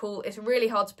also cool. It's really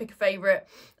hard to pick a favourite,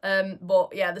 but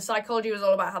yeah, the psychology was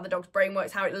all about how the dog's brain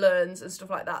works, how it learns and stuff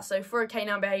like that. So for a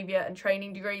canine behaviour and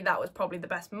training degree, that was probably the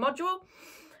best module.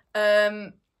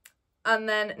 And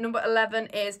then number 11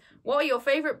 is, what are your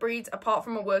favourite breeds apart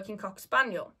from a working Cocker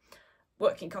Spaniel?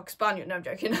 Working Cocker Spaniel, no, I'm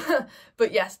joking.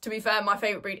 But yes, to be fair, my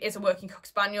favourite breed is a working Cocker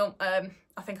Spaniel.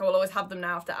 I think I will always have them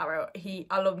now after Arrow.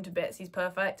 I love him to bits, he's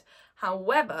perfect.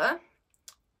 However,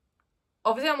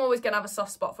 obviously I'm always going to have a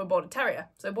soft spot for Border Terrier.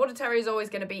 So Border Terrier is always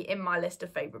going to be in my list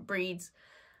of favourite breeds.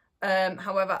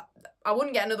 However, I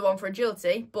wouldn't get another one for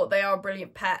agility, but they are a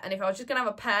brilliant pet. And if I was just going to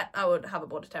have a pet, I would have a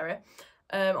Border Terrier.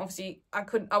 Obviously,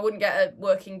 I wouldn't get a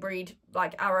working breed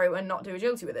like Arrow and not do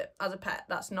agility with it as a pet.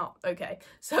 That's not okay.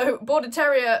 So Border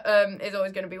Terrier is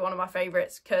always going to be one of my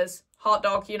favourites because heart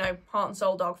dog, you know, heart and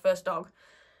soul dog, first dog.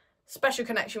 Special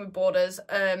connection with Borders.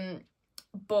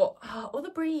 But other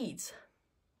breeds.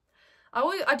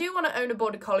 I do want to own a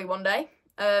Border Collie one day.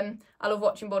 I love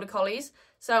watching Border Collies.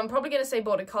 So I'm probably going to say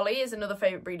Border Collie is another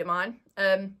favourite breed of mine.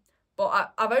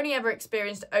 But I've only ever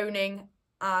experienced owning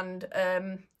and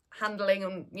handling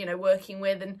and, you know, working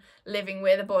with and living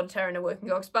with a Border Terrier and a working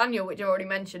Cocker Spaniel, which I already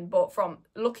mentioned. But from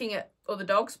looking at other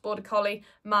dogs, Border Collie,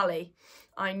 Mali,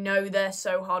 I know they're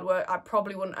so hard work. I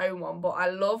probably wouldn't own one, but I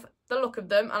love the look of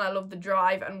them and I love the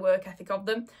drive and work ethic of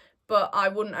them. But I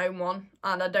wouldn't own one,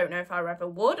 and I don't know if I ever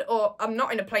would, or I'm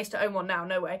not in a place to own one now,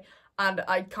 no way. And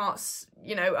I can't,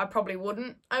 you know, I probably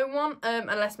wouldn't own one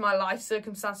unless my life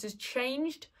circumstances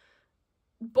changed.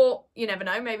 But you never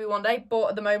know, maybe one day. But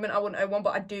at the moment, I wouldn't own one,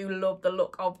 but I do love the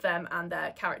look of them and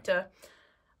their character.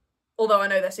 Although I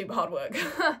know they're super hard work.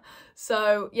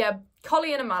 So yeah,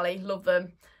 Collie and a Mali, love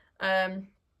them.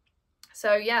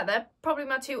 So yeah, they're probably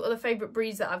my two other favourite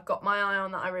breeds that I've got my eye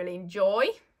on that I really enjoy.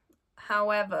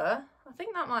 However, I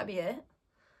think that might be it.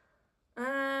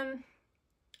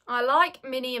 I like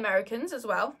mini Americans as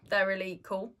well. They're really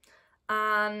cool.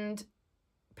 And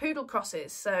poodle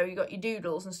crosses. So you got your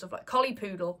doodles and stuff like collie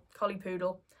poodle.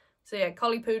 So yeah,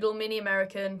 collie poodle, mini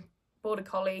American, Border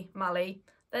Collie, Mali.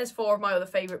 There's 4 of my other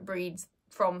favourite breeds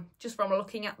from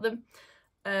looking at them.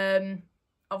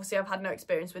 Obviously I've had no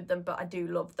experience with them, but I do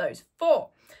love those 4.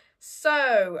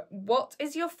 So, what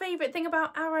is your favourite thing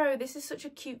about Arrow? This is such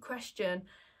a cute question.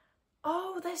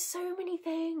 Oh, there's so many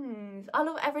things. I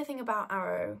love everything about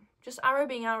Arrow. Just Arrow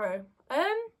being Arrow.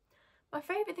 My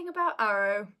favourite thing about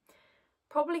Arrow,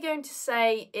 probably going to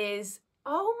say is,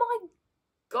 oh my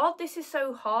god, this is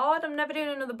so hard. I'm never doing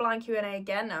another blind Q&A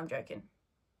again. No, I'm joking.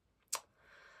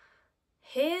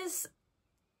 I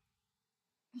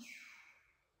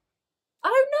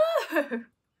don't know.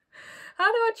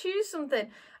 How do I choose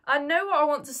something? I know what I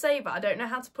want to say, but I don't know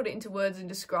how to put it into words and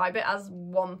describe it as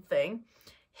one thing.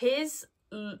 My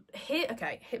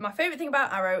favourite thing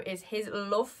about Arrow is his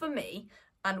love for me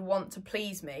and want to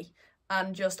please me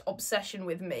and just obsession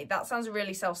with me. That sounds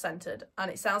really self-centered,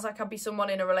 and it sounds like I'd be someone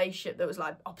in a relationship that was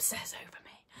like, obsess over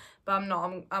me. But I'm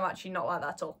not. I'm actually not like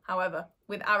that at all. However,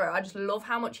 with Arrow, I just love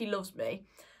how much he loves me,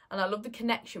 and I love the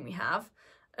connection we have.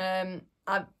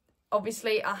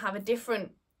 Obviously, I have a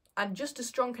different and just a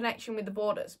strong connection with the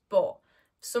Borders, but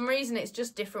for some reason it's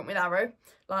just different with Arrow.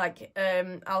 Like,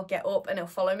 I'll get up and he'll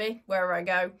follow me wherever I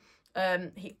go.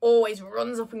 He always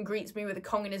runs up and greets me with a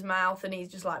Kong in his mouth, and he's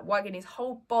just like wagging his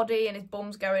whole body and his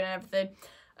bum's going and everything,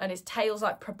 and his tail's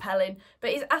like propelling.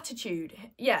 But his attitude,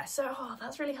 yeah, so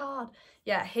that's really hard.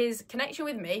 Yeah, his connection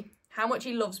with me, how much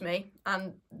he loves me,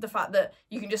 and the fact that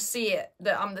you can just see it,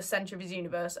 that I'm the centre of his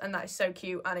universe, and that is so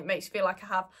cute, and it makes me feel like I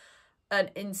have an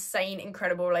insane,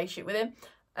 incredible relationship with him,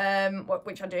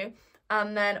 which I do.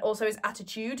 And then also his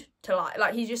attitude to life.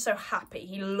 Like, he's just so happy.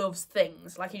 He loves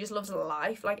things. Like, he just loves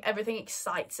life. Like, everything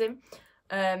excites him.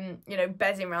 You know,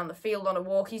 bezzing around the field on a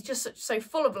walk. He's just so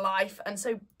full of life and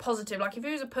so positive. Like, if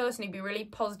he was a person, he'd be a really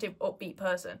positive, upbeat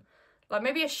person. Like,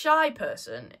 maybe a shy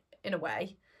person, in a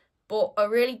way. But a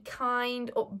really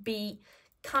kind, upbeat,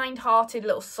 kind-hearted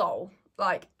little soul.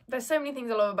 Like, there's so many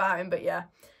things I love about him, but yeah.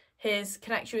 His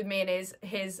connection with me and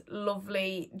his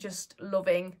lovely, just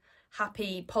loving,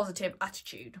 happy, positive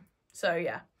attitude. So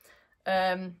yeah,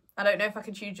 I don't know if I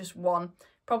can choose just one.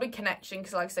 Probably connection,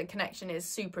 because like I said, connection is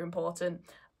super important,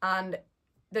 and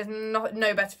there's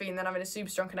no better feeling than having a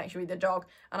super strong connection with the dog,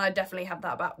 and I definitely have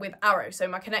that with Arrow. So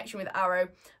my connection with Arrow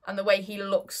and the way he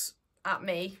looks at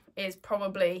me is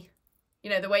probably,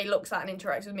 you know, the way he looks at and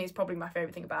interacts with me is probably my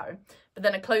favourite thing about him. But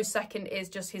then a close second is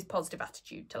just his positive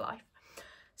attitude to life.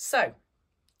 So,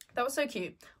 That was so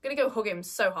cute. I'm going to go hug him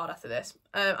so hard after this.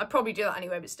 I'd probably do that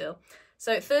anyway, but still.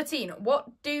 So 13, what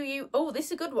do you... Oh, this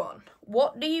is a good one.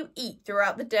 What do you eat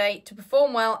throughout the day to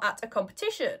perform well at a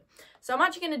competition? So I'm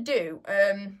actually going to do...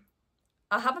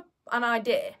 I have an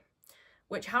idea,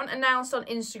 which I haven't announced on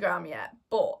Instagram yet,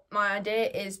 but my idea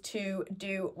is to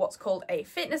do what's called a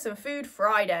Fitness and Food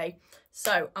Friday.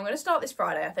 So I'm going to start this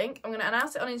Friday, I think. I'm going to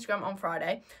announce it on Instagram on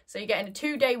Friday. So you're getting a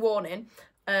 2-day warning.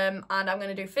 And I'm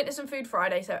going to do Fitness and Food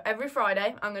Friday. So every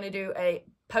Friday, I'm going to do a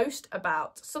post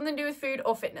about something to do with food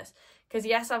or fitness. Because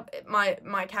yes, my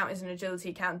account is an agility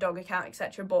account, dog account,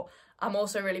 etc. But I'm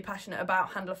also really passionate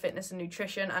about handler fitness and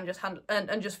nutrition, and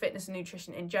just fitness and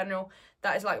nutrition in general.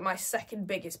 That is like my second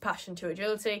biggest passion to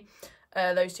agility.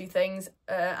 Those two things,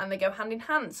 and they go hand in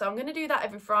hand. So I'm going to do that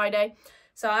every Friday.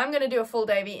 So I'm going to do a full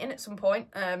day of eating at some point.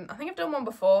 I think I've done one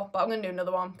before, but I'm going to do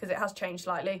another one because it has changed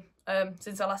slightly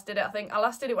since I last did it. I think I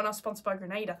last did it when I was sponsored by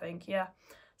Grenade, I think. Yeah,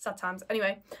 sad times.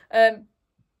 Anyway,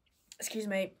 excuse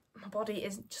me, my body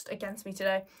is just against me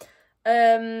today.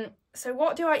 So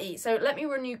what do I eat? So let me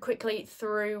run you quickly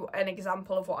through an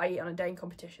example of what I eat on a day in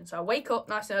competition. So I wake up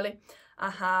nice and early. I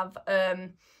have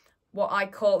what I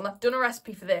call, and I've done a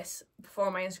recipe for this before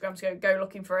on my Instagram, so go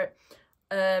looking for it.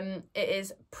 It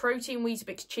is protein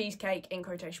Weetabix cheesecake in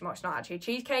quotation marks. Not actually a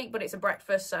cheesecake, but it's a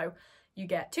breakfast. So you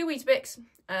get 2 Weetabix,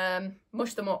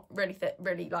 mush them up really thick,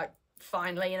 really like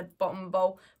finely in a bottom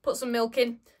bowl. Put some milk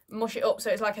in, mush it up so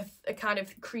it's like a kind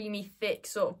of creamy, thick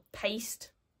sort of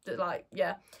paste. That like,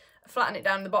 yeah, flatten it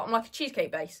down in the bottom like a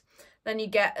cheesecake base. Then you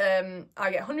get,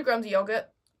 I get 100 grams of yogurt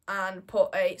and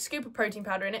put a scoop of protein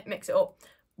powder in it, mix it up,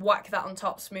 whack that on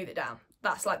top, smooth it down.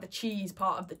 That's like the cheese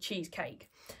part of the cheesecake.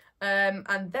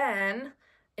 And then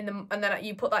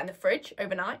you put that in the fridge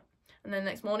overnight, and then the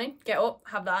next morning get up,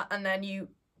 have that, and then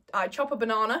I chop a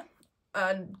banana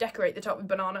and decorate the top with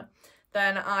banana.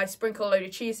 Then I sprinkle a load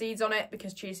of chia seeds on it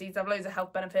because chia seeds have loads of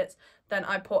health benefits. Then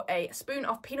I put a spoon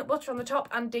of peanut butter on the top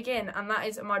and dig in, and that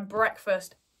is my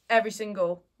breakfast every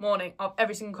single morning of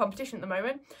every single competition at the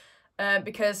moment.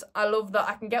 Because I love that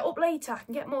I can get up later, I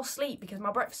can get more sleep because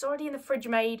my breakfast's already in the fridge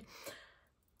made.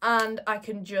 And I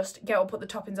can just get up, put the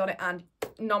toppings on it, and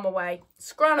nom away,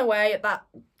 scran away at that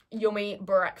yummy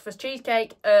breakfast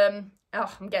cheesecake. Oh,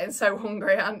 I'm getting so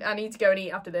hungry. I need to go and eat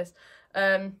after this.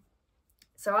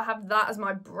 So I have that as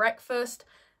my breakfast,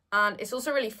 and it's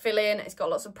also really filling. It's got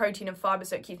lots of protein and fibre,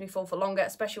 so it keeps me full for longer,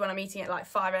 especially when I'm eating at like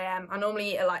 5 a.m. I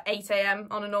normally eat at like 8 a.m.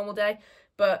 on a normal day,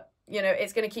 but, you know,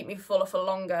 it's going to keep me fuller for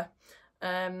longer.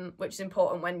 Which is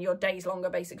important when your day's longer,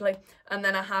 basically. And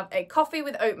then I have a coffee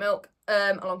with oat milk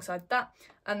alongside that.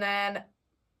 And then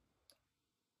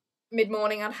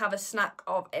mid-morning I'd have a snack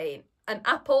of an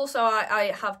apple. So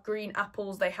I have green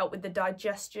apples. They help with the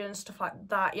digestion, stuff like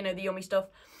that, you know, the yummy stuff.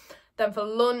 Then for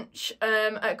lunch,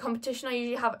 at competition, I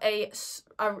usually have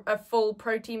a full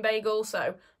protein bagel.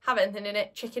 So have anything in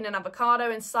it, chicken and avocado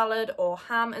and salad, or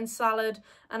ham and salad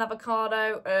and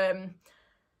avocado.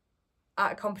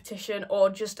 At a competition, or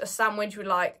just a sandwich with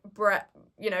like bread,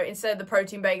 you know, instead of the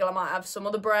protein bagel I might have some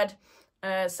other bread,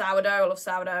 sourdough. I love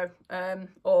sourdough,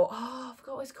 or I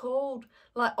forgot what it's called,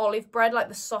 like olive bread, like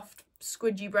the soft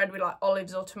squidgy bread with like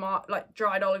olives or tomato, like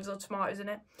dried olives or tomatoes in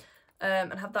it,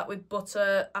 and have that with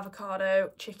butter,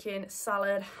 avocado, chicken,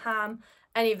 salad, ham,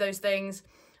 any of those things.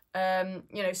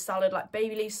 You know, salad like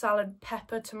baby leaf salad,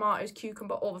 pepper, tomatoes,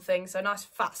 cucumber, all the things. So nice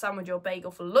fat sandwich or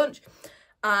bagel for lunch.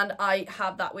 And I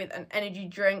have that with an energy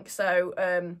drink. So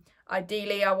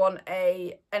ideally I want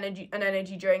an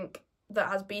energy drink that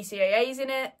has BCAAs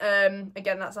in it.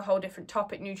 Again, that's a whole different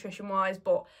topic nutrition wise,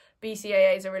 but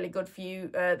BCAAs are really good for you.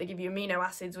 They give you amino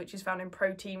acids, which is found in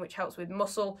protein, which helps with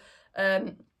muscle.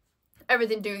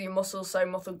 Everything to do with your muscles, so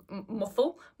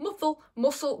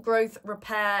muscle growth,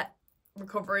 repair,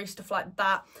 recovery, stuff like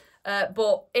that.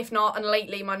 But if not, and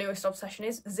lately my newest obsession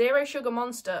is Zero Sugar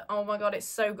Monster. Oh my god, it's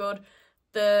so good.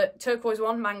 The turquoise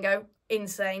one, mango,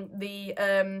 insane.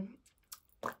 The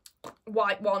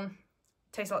white one,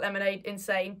 tastes like lemonade,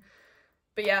 insane.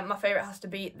 But yeah, my favourite has to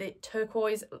be the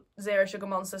turquoise Zero Sugar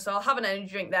Monster. So I'll have an energy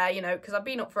drink there, you know, because I've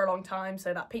been up for a long time,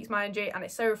 so that piques my energy, and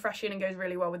it's so refreshing and goes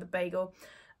really well with the bagel.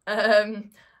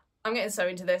 I'm getting so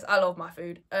into this. I love my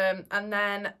food. And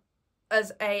then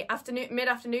as a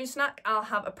mid-afternoon snack, I'll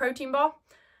have a protein bar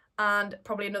and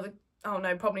probably another... Oh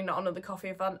no, probably not another coffee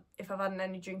if I've had an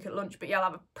energy drink at lunch. But yeah, I'll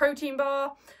have a protein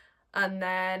bar. And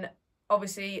then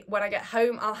obviously when I get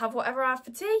home, I'll have whatever I have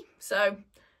for tea. So,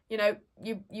 you know,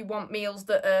 you want meals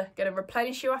that are going to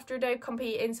replenish you after a day of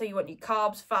competing. So you want your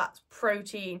carbs, fats,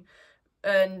 protein,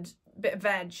 and a bit of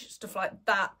veg, stuff like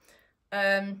that.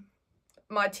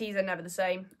 My teas are never the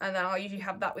same. And then I'll usually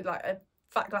have that with like a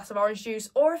fat glass of orange juice.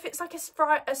 Or if it's like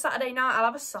a Saturday night, I'll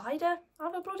have a cider.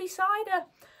 I'll have a bloody cider.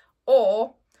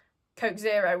 Or Coke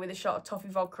Zero with a shot of toffee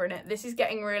vodka in it. This is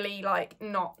getting really, like,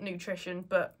 not nutrition,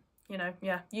 but, you know,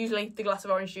 yeah, usually the glass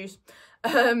of orange juice.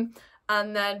 And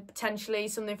then potentially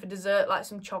something for dessert, like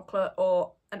some chocolate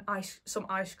or some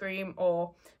ice cream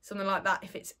or something like that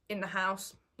if it's in the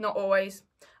house. Not always.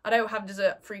 I don't have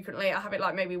dessert frequently. I have it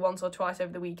like maybe once or twice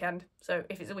over the weekend. So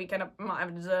if it's a weekend, I might have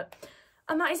a dessert.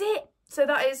 And that is it. So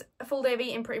that is a full day of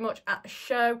eating pretty much at a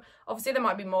show. Obviously, there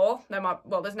might be more.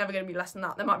 Well, there's never going to be less than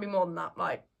that. There might be more than that.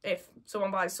 Like, if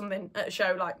someone buys something at a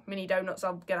show, like mini donuts,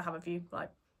 I'm going to have a few. Like,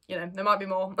 you know, there might be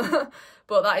more.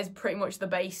 But that is pretty much the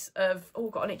base of... Oh,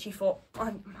 got an itchy foot.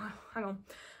 Hang on.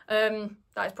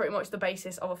 That is pretty much the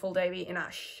basis of a full day of eating at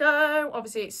a show.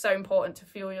 Obviously, it's so important to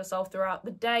fuel yourself throughout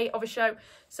the day of a show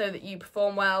so that you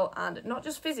perform well, and not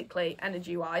just physically,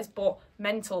 energy-wise, but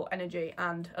mental energy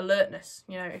and alertness.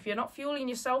 You know, if you're not fueling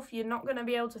yourself, you're not going to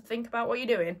be able to think about what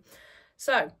you're doing.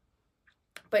 So,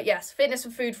 but yes, Fitness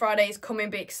and Food Fridays, come in,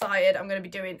 be excited. I'm going to be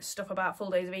doing stuff about full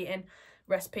days of eating,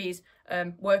 recipes,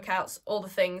 workouts, all the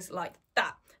things like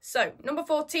that. So, number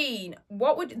 14,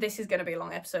 this is going to be a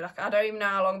long episode. I don't even know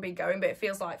how long I've been going, but it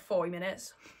feels like 40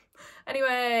 minutes.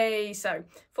 Anyway, so,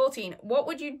 14, what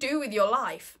would you do with your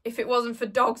life if it wasn't for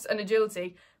dogs and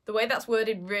agility? The way that's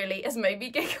worded really has made me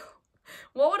giggle.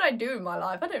 What would I do in my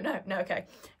life? I don't know. No, okay.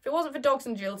 If it wasn't for dogs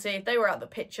and agility, if they were out of the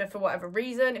picture for whatever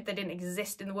reason, if they didn't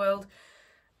exist in the world,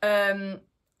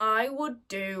 I would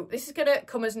do... This is going to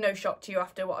come as no shock to you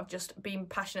after what I've just been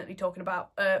passionately talking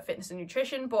about, fitness and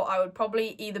nutrition, but I would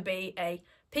probably either be a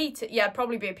PT... Yeah, I'd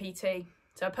probably be a PT,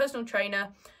 so a personal trainer.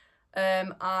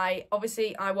 I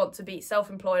want to be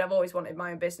self-employed. I've always wanted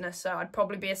my own business, so I'd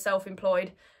probably be a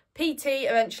self-employed PT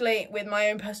eventually with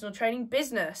my own personal training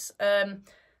business. And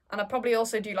I'd probably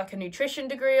also do like a nutrition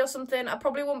degree or something. I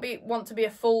probably wouldn't want to be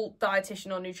a full dietitian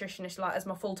or nutritionist like as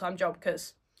my full-time job,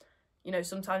 because, you know,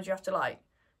 sometimes you have to like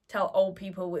tell old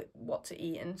people what to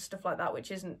eat and stuff like that, which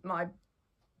isn't my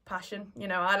passion. You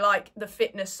know, I like the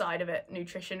fitness side of it,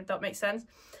 nutrition, if that makes sense.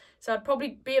 So I'd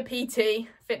probably be a PT,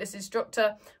 fitness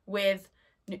instructor, with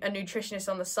a nutritionist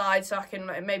on the side, so I can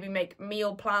maybe make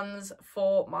meal plans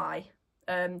for my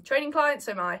training clients,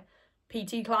 so my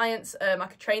PT clients. I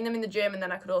could train them in the gym, and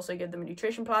then I could also give them a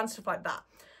nutrition plan, stuff like that.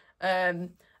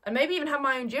 And maybe even have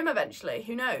my own gym eventually,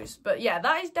 who knows? But yeah,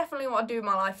 that is definitely what I'd do in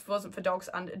my life if it wasn't for dogs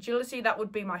and agility. That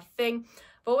would be my thing.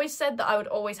 I've always said that I would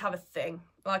always have a thing.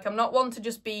 Like, I'm not one to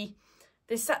just be...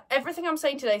 Everything I'm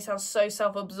saying today sounds so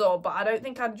self-absorbed, but I don't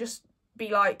think I'd just be,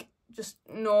 like, just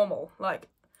normal. Like,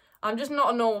 I'm just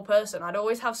not a normal person. I'd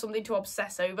always have something to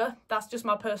obsess over. That's just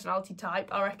my personality type,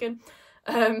 I reckon.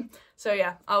 So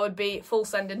yeah, I would be full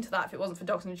send into that if it wasn't for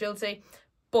dogs and agility.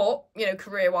 But, you know,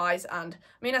 career-wise, and,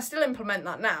 I mean, I still implement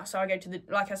that now. So I go to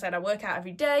like I said, I work out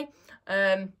every day.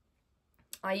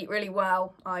 I eat really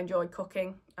well. I enjoy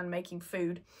cooking and making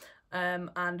food,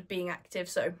 and being active.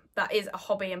 So that is a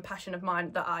hobby and passion of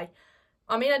mine that I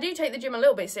do take the gym a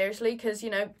little bit seriously because, you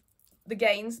know, the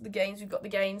gains, we've got the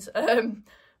gains.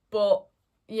 But,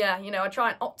 yeah, you know, I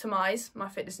try and optimise my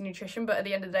fitness and nutrition, but at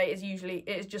the end of the day,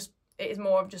 it is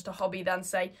more of just a hobby than,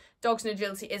 say, dogs and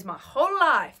agility is my whole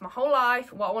life,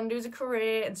 what I want to do as a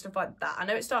career and stuff like that. I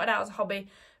know it started out as a hobby,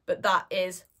 but that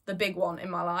is the big one in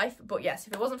my life. But yes,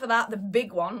 if it wasn't for that, the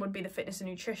big one would be the fitness and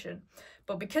nutrition.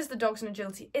 But because the dogs and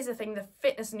agility is a thing, the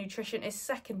fitness and nutrition is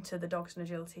second to the dogs and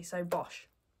agility. So bosh.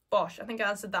 I think I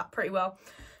answered that pretty well.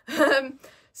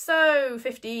 So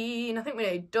 15, I think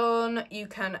we're done. You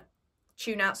can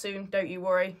tune out soon, don't you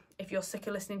worry. If you're sick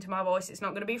of listening to my voice, it's not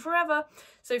going to be forever.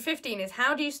 So 15 is,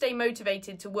 how do you stay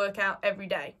motivated to work out every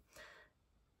day?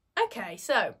 Okay,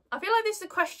 so I feel like this is a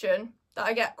question that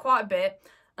I get quite a bit,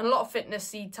 and a lot of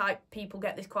fitnessy type people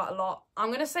get this quite a lot. I'm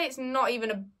going to say it's not even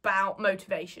about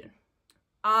motivation.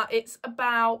 It's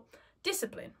about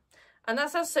discipline. And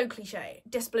that sounds so cliche,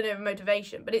 discipline over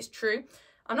motivation, but it's true.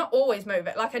 I'm not always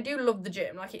motivated. Like, I do love the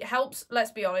gym. Like, it helps,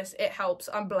 let's be honest, it helps.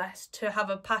 I'm blessed to have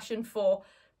a passion for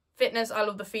fitness. I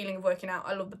love the feeling of working out.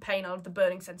 I love the pain. I love the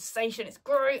burning sensation. It's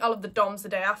great. I love the DOMs the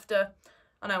day after.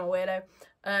 I know I'm a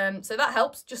weirdo. So that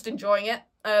helps, just enjoying it.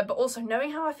 But also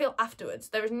knowing how I feel afterwards.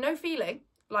 There is no feeling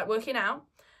like working out,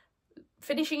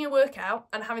 finishing your workout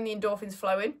and having the endorphins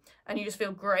flowing, and you just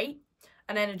feel great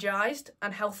and energised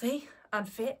and healthy and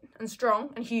fit and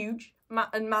strong and huge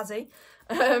and mazzy.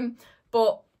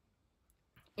 But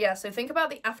yeah, so think about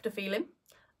the after feeling,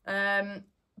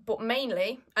 but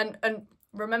mainly, and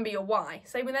remember your why.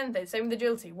 Same with anything, same with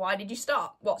agility. Why did you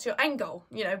start? What's your end goal?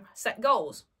 You know, set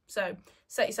goals. So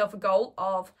set yourself a goal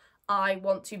of, I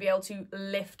want to be able to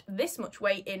lift this much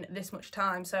weight in this much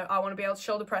time. So I want to be able to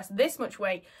shoulder press this much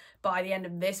weight by the end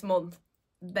of this month,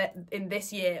 in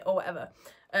this year or whatever.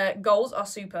 Goals are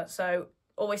super. So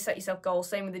always set yourself goals,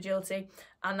 same with agility,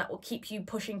 and that will keep you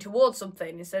pushing towards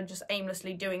something instead of just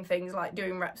aimlessly doing things like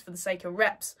doing reps for the sake of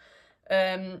reps.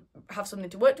 Have something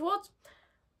to work towards.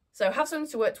 So have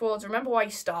something to work towards, remember why you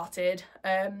started,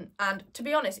 and to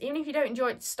be honest, even if you don't enjoy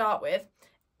it to start with,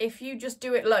 if you just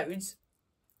do it loads,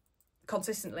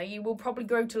 consistently, you will probably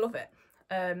grow to love it.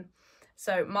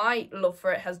 So my love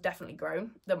for it has definitely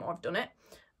grown the more I've done it.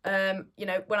 You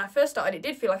know, when I first started, it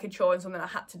did feel like a chore and something I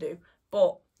had to do,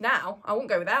 but now I won't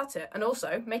go without it. And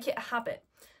also make it a habit.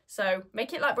 So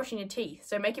make it like brushing your teeth.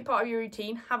 So make it part of your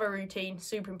routine. Have a routine,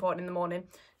 super important in the morning.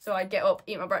 So I get up,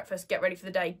 eat my breakfast, get ready for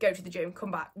the day, go to the gym,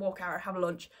 come back, walk out, have a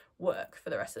lunch, work for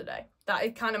the rest of the day. That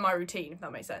is kind of my routine, if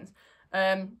that makes sense.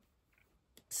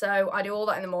 So I do all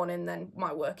that in the morning, then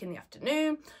my work in the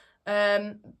afternoon.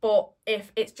 But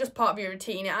if it's just part of your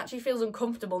routine, it actually feels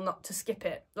uncomfortable not to skip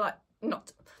it. Like,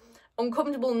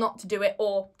 uncomfortable not to do it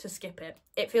or to skip it.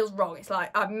 It feels wrong. It's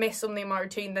like I've missed something in my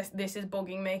routine. This is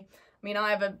bugging me. I mean,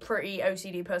 I have a pretty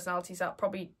OCD personality, so that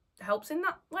probably helps in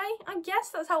that way. I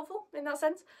guess that's helpful in that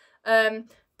sense.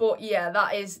 But yeah,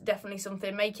 that is definitely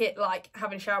something. Make it like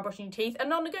having a shower, brushing your teeth, and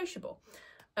non-negotiable.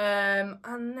 And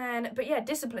then, but yeah,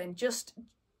 discipline. Just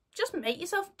make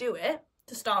yourself do it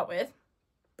to start with.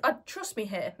 Trust me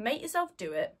here. Make yourself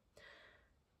do it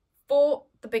for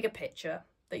the bigger picture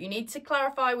that you need to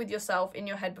clarify with yourself in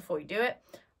your head before you do it.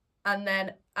 And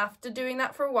then after doing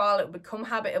that for a while, it'll become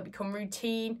habit, it'll become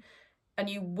routine, and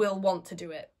you will want to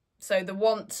do it. So the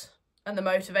want and the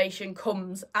motivation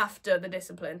comes after the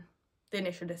discipline, the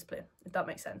initial discipline, if that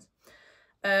makes sense.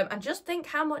 And just think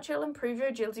how much it'll improve your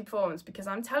agility performance, because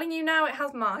I'm telling you now, it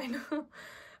has mine.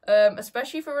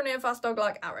 Especially for running a fast dog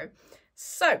like Arrow.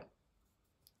 So,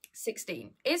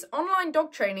 16. Is online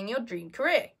dog training your dream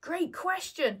career? Great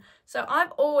question. So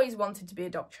I've always wanted to be a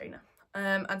dog trainer.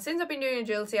 And since I've been doing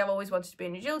agility, I've always wanted to be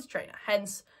an agility trainer.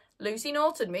 Hence, Lucy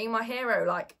Norton, being my hero,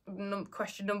 like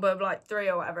question number like 3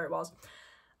 or whatever it was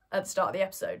at the start of the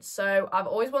episode. So I've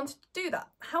always wanted to do that.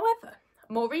 However,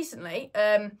 more recently,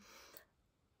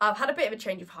 I've had a bit of a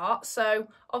change of heart. So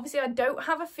obviously I don't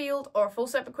have a field or a full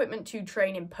set of equipment to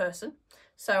train in person.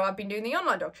 So I've been doing the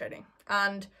online dog training,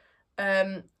 and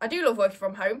I do love working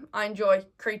from home. I enjoy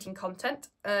creating content.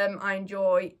 I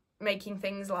enjoy making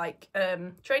things like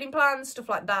training plans, stuff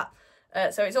like that.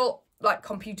 So it's all like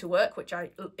computer work, which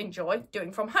I enjoy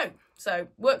doing from home. So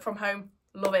work from home,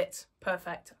 love it,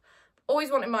 perfect.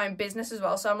 Always wanted my own business as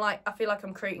well. So I feel like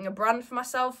I'm creating a brand for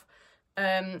myself.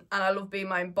 And I love being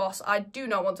my own boss. I do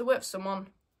not want to work for someone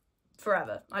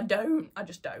forever. I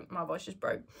just don't. My voice just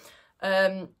broke.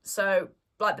 So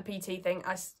like the PT thing,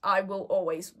 I will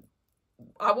always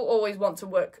want to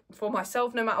work for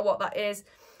myself, no matter what that is.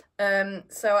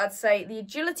 So I'd say the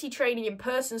agility training in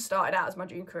person started out as my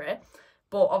dream career,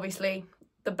 but obviously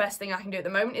the best thing I can do at the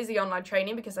moment is the online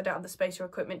training, because I don't have the space or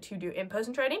equipment to do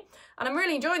in-person training, and I'm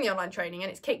really enjoying the online training,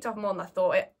 and it's kicked off more than I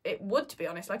thought it would, to be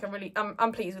honest. Like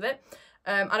I'm pleased with it.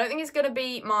 I don't think it's going to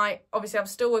be obviously I'm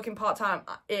still working part-time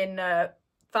in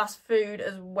fast food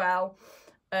as well.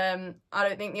 I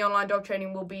don't think the online dog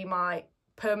training will be my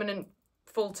permanent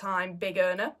full-time big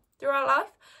earner throughout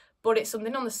life, but it's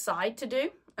something on the side to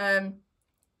do.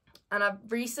 And I've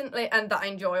recently, and that I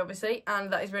enjoy obviously,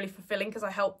 and that is really fulfilling because I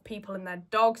help people and their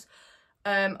dogs.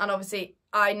 And obviously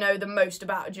I know the most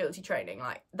about agility training.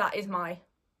 Like, that is my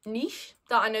niche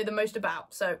that I know the most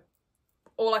about. So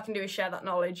all I can do is share that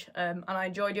knowledge, and I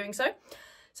enjoy doing so.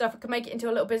 So if I can make it into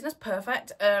a little business,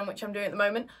 perfect, which I'm doing at the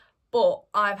moment. But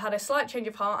I've had a slight change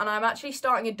of heart, and I'm actually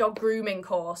starting a dog grooming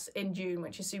course in June,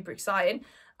 which is super exciting.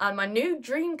 And my new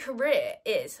dream career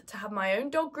is to have my own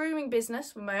dog grooming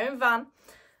business with my own van,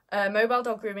 mobile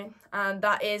dog grooming, and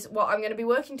that is what I'm going to be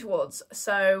working towards.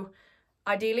 So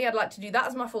ideally I'd like to do that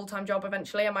as my full-time job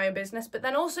eventually, and my own business, but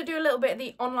then also do a little bit of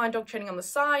the online dog training on the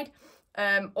side,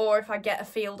 or if I get a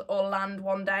field or land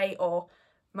one day, or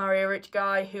marry a rich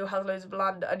guy who has loads of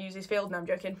land and use his field. No, I'm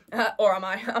joking. Or am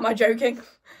I joking?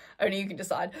 Only you can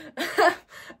decide.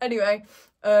 Anyway,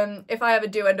 if I ever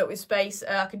do end up with space,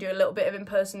 I could do a little bit of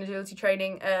in-person agility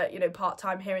training,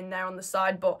 part-time here and there on the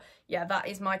side. But yeah, that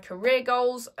is my career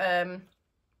goals.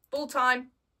 Full-time,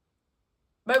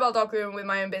 mobile dog grooming with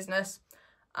my own business,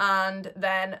 and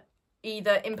then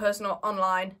either in-person or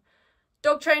online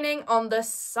dog training on the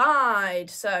side.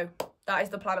 So that is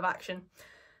the plan of action.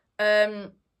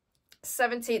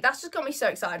 17, that's just got me so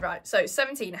excited, right? So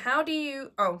 17, how did you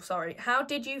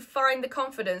find the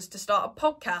confidence to start a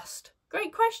podcast?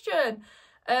 Great question.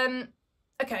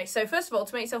 Okay, so first of all,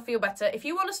 to make yourself feel better, if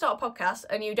you want to start a podcast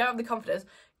and you don't have the confidence,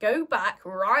 go back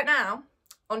right now,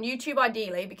 on YouTube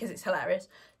ideally, because it's hilarious,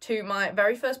 to my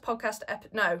very first podcast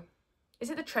no, is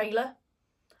it the trailer?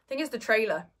 I think it's the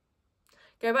trailer.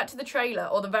 Go back to the trailer,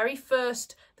 or the very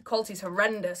first, the quality's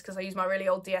horrendous, because I use my really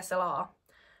old DSLR,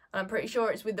 and I'm pretty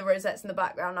sure it's with the rosettes in the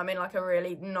background. I'm in like a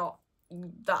really not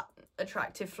that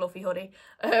attractive fluffy hoodie.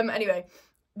 Anyway,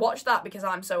 watch that because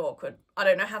I'm so awkward. I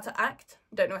don't know how to act,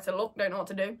 don't know how to look, don't know what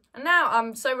to do. And now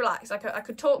I'm so relaxed. I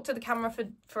could talk to the camera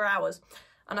for hours.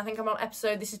 And I think I'm on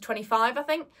episode, this is 25, I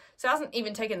think. So it hasn't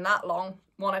even taken that long,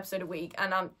 one episode a week.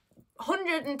 And I'm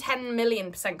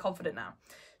 110,000,000% confident now.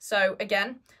 So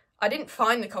again, I didn't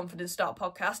find the confidence to start a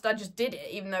podcast. I just did it,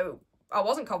 even though I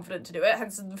wasn't confident to do it.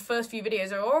 Hence, the first few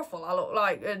videos are awful. I look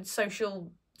like a socially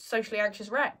anxious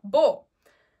wreck. But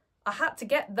I had to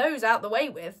get those out the way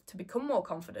with to become more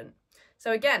confident.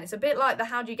 So again, it's a bit like the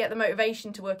how do you get the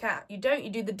motivation to work out? You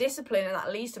do the discipline, and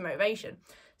that leads to motivation.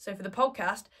 So for the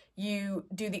podcast, you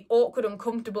do the awkward,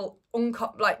 uncomfortable,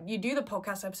 you do the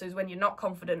podcast episodes when you're not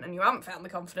confident and you haven't found the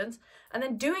confidence. And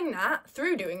then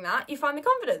through doing that, you find the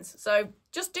confidence. So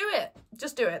just do it.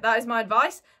 Just do it. That is my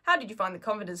advice. How did you find the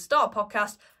confidence? Start a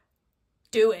podcast.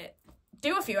 Do it.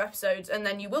 Do a few episodes and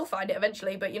then you will find it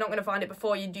eventually, but you're not going to find it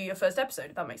before you do your first episode,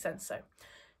 if that makes sense. So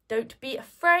don't be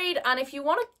afraid. And if you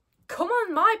want to come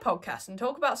on my podcast and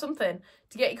talk about something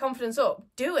to get your confidence up,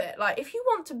 do it. Like, if you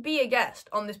want to be a guest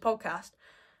on this podcast,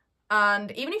 and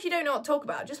even if you don't know what to talk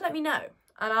about, just let me know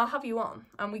and I'll have you on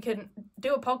and we can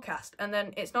do a podcast. And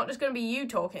then it's not just going to be you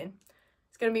talking,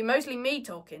 it's going to be mostly me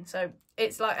talking. So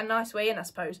it's like a nice way in, I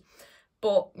suppose.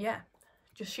 But yeah,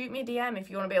 just shoot me a DM if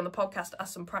you want to be on the podcast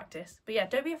as some practice. But yeah,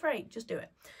 don't be afraid, just do it.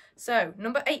 So,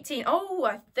 number 18. Oh,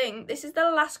 I think this is the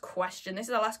last question.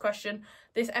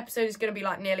 This episode is going to be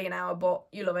like nearly an hour, but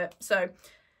you love it. So,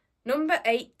 number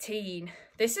 18.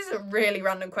 This is a really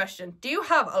random question. Do you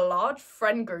have a large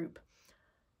friend group?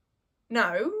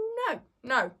 No,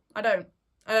 I don't.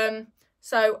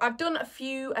 So, I've done a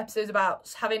few episodes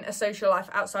about having a social life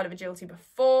outside of agility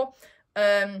before.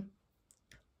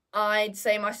 I'd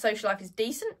say my social life is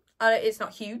decent. It's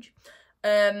not huge.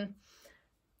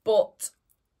 But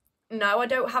no, I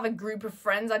don't have a group of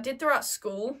friends. I did throughout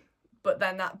school, but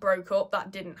then that broke up.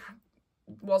 That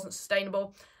wasn't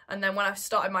sustainable. And then when I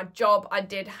started my job, I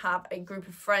did have a group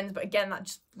of friends, but again, that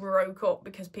just broke up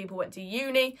because people went to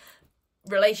uni,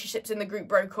 relationships in the group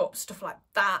broke up, stuff like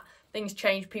that. Things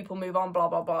change, people move on, blah,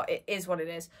 blah, blah. It is what it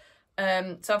is.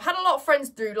 So I've had a lot of friends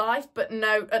through life, but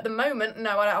no, at the moment,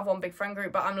 no, I don't have one big friend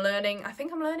group, but I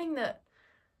think I'm learning that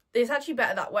it's actually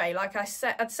better that way. Like I'd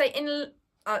say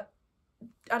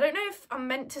I don't know if I'm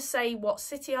meant to say what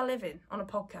city I live in on a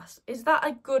podcast. Is that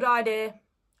a good idea?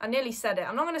 I nearly said it.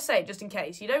 I'm not going to say it just in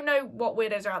case. You don't know what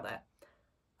weirdos are out there.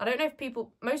 I don't know if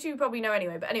most of you probably know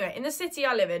anyway. But anyway, in the city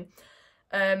I live in,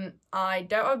 I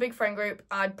don't have a big friend group.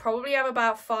 I'd probably have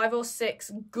about 5 or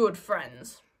 6 good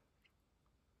friends.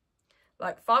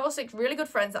 Like 5 or 6 really good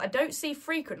friends that I don't see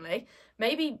frequently.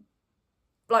 Maybe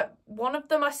like one of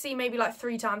them I see maybe like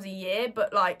 3 times a year,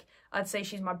 but like I'd say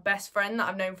she's my best friend that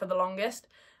I've known for the longest.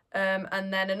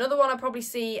 And then another one I probably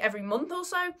see every month or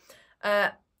so.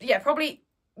 Yeah, probably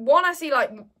one I see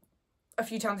like a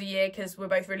few times a year because we're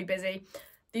both really busy.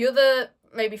 The other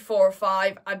maybe 4 or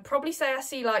 5, I'd probably say I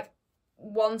see like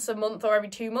once a month or every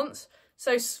 2 months.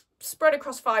 So spread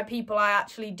across 5 people, I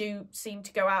actually do seem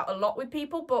to go out a lot with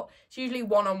people, but it's usually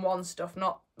one-on-one stuff,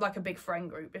 not like a big friend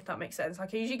group, if that makes sense.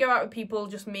 Like I usually go out with people,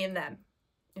 just me and them,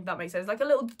 if that makes sense. Like a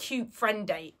little cute friend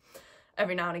date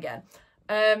every now and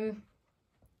again.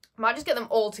 Might just get them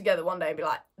all together one day and be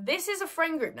like, this is a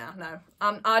friend group now. No,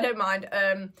 I don't mind.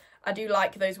 I do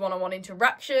like those one-on-one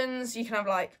interactions. You can have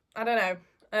like, I don't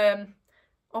know,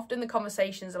 often the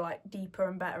conversations are like deeper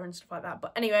and better and stuff like that.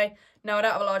 But anyway, no, I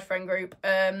don't have a large friend group.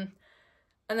 And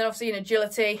then obviously in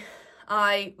agility,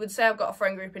 I would say I've got a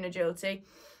friend group in agility.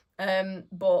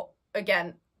 But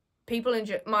again, people in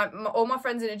all my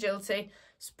friends in agility,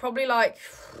 it's probably like,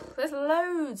 there's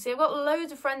loads. See, I've got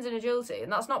loads of friends in agility,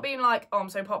 and that's not being like, oh, I'm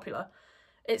so popular.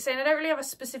 It's saying I don't really have a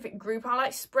specific group. I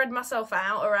like spread myself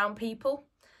out around people.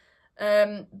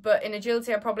 But in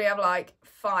agility, I probably have like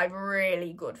 5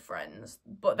 really good friends,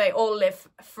 but they all live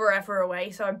forever away,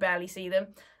 so I barely see them.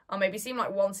 I'll maybe see them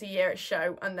like once a year at a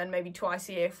show, and then maybe twice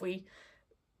a year if we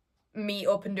meet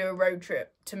up and do a road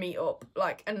trip to meet up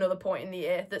like another point in the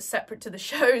year that's separate to the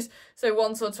shows. So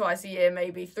once or twice a year,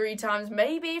 maybe 3 times,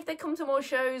 maybe if they come to more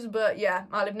shows. But yeah,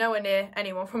 I live nowhere near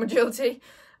anyone from agility.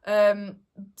 So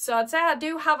I'd say I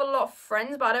do have a lot of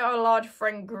friends, but I don't have a large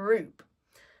friend group.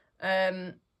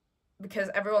 Because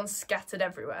everyone's scattered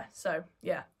everywhere. So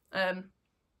yeah.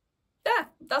 yeah,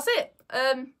 that's it.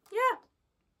 Yeah.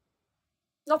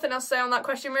 Nothing else to say on that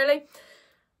question, really.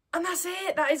 And that's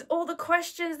it. That is all the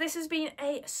questions. This has been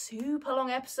a super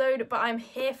long episode, but I'm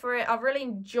here for it. I've really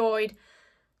enjoyed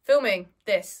recording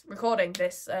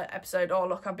this episode. Oh,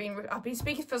 look, I've been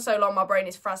speaking for so long, my brain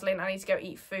is frazzling. I need to go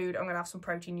eat food. I'm going to have some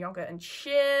protein yogurt and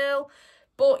chill.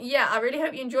 But yeah, I really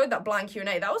hope you enjoyed that blind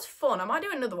Q&A. That was fun. I might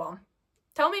do another one.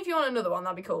 Tell me if you want another one.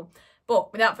 That'd be cool.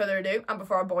 But without further ado, and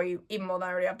before I bore you even more than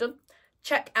I already have done,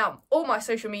 check out all my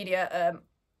social media,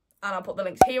 and I'll put the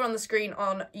links here on the screen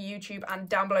on YouTube and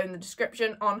down below in the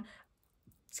description on,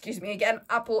 excuse me again,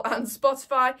 Apple and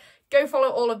Spotify. Go follow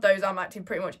all of those. I'm active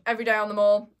pretty much every day on them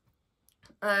all.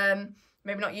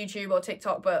 Maybe not YouTube or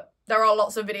TikTok, but there are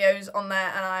lots of videos on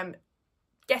there and I'm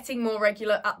getting more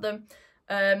regular at them.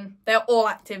 They're all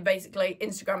active basically.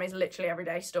 Instagram is literally every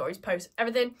day, stories, posts,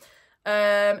 everything.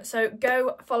 So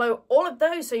go follow all of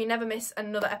those so you never miss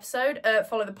another episode.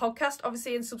 Follow the podcast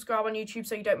obviously and subscribe on YouTube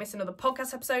so you don't miss another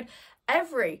podcast episode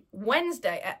every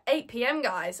Wednesday at 8 PM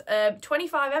guys.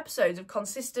 25 episodes of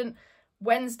consistent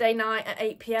Wednesday night at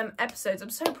 8 PM episodes. I'm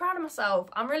so proud of myself.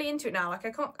 I'm really into it now. Like I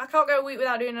can't go a week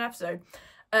without doing an episode.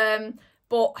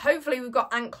 But hopefully we've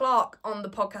got Ant Clark on the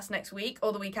podcast next week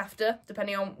or the week after,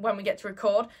 depending on when we get to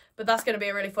record. But that's going to be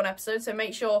a really fun episode, so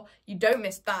make sure you don't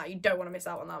miss that. You don't want to miss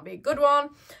that one. That'll be a good one.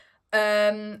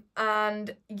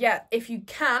 And yeah, if you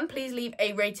can, please leave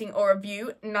a rating or a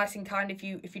review, nice and kind if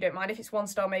you don't mind. If it's 1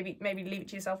 star, maybe leave it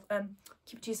to yourself.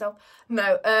 Keep it to yourself.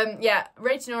 No, yeah,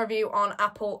 rating or review on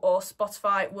Apple or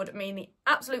Spotify would mean the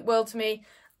absolute world to me.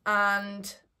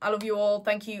 And I love you all.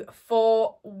 Thank you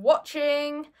for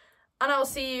watching. And I will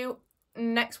see you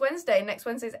next Wednesday. Next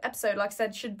Wednesday's episode, like I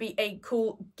said, should be a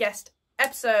cool guest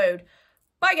episode.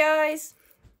 Bye, guys.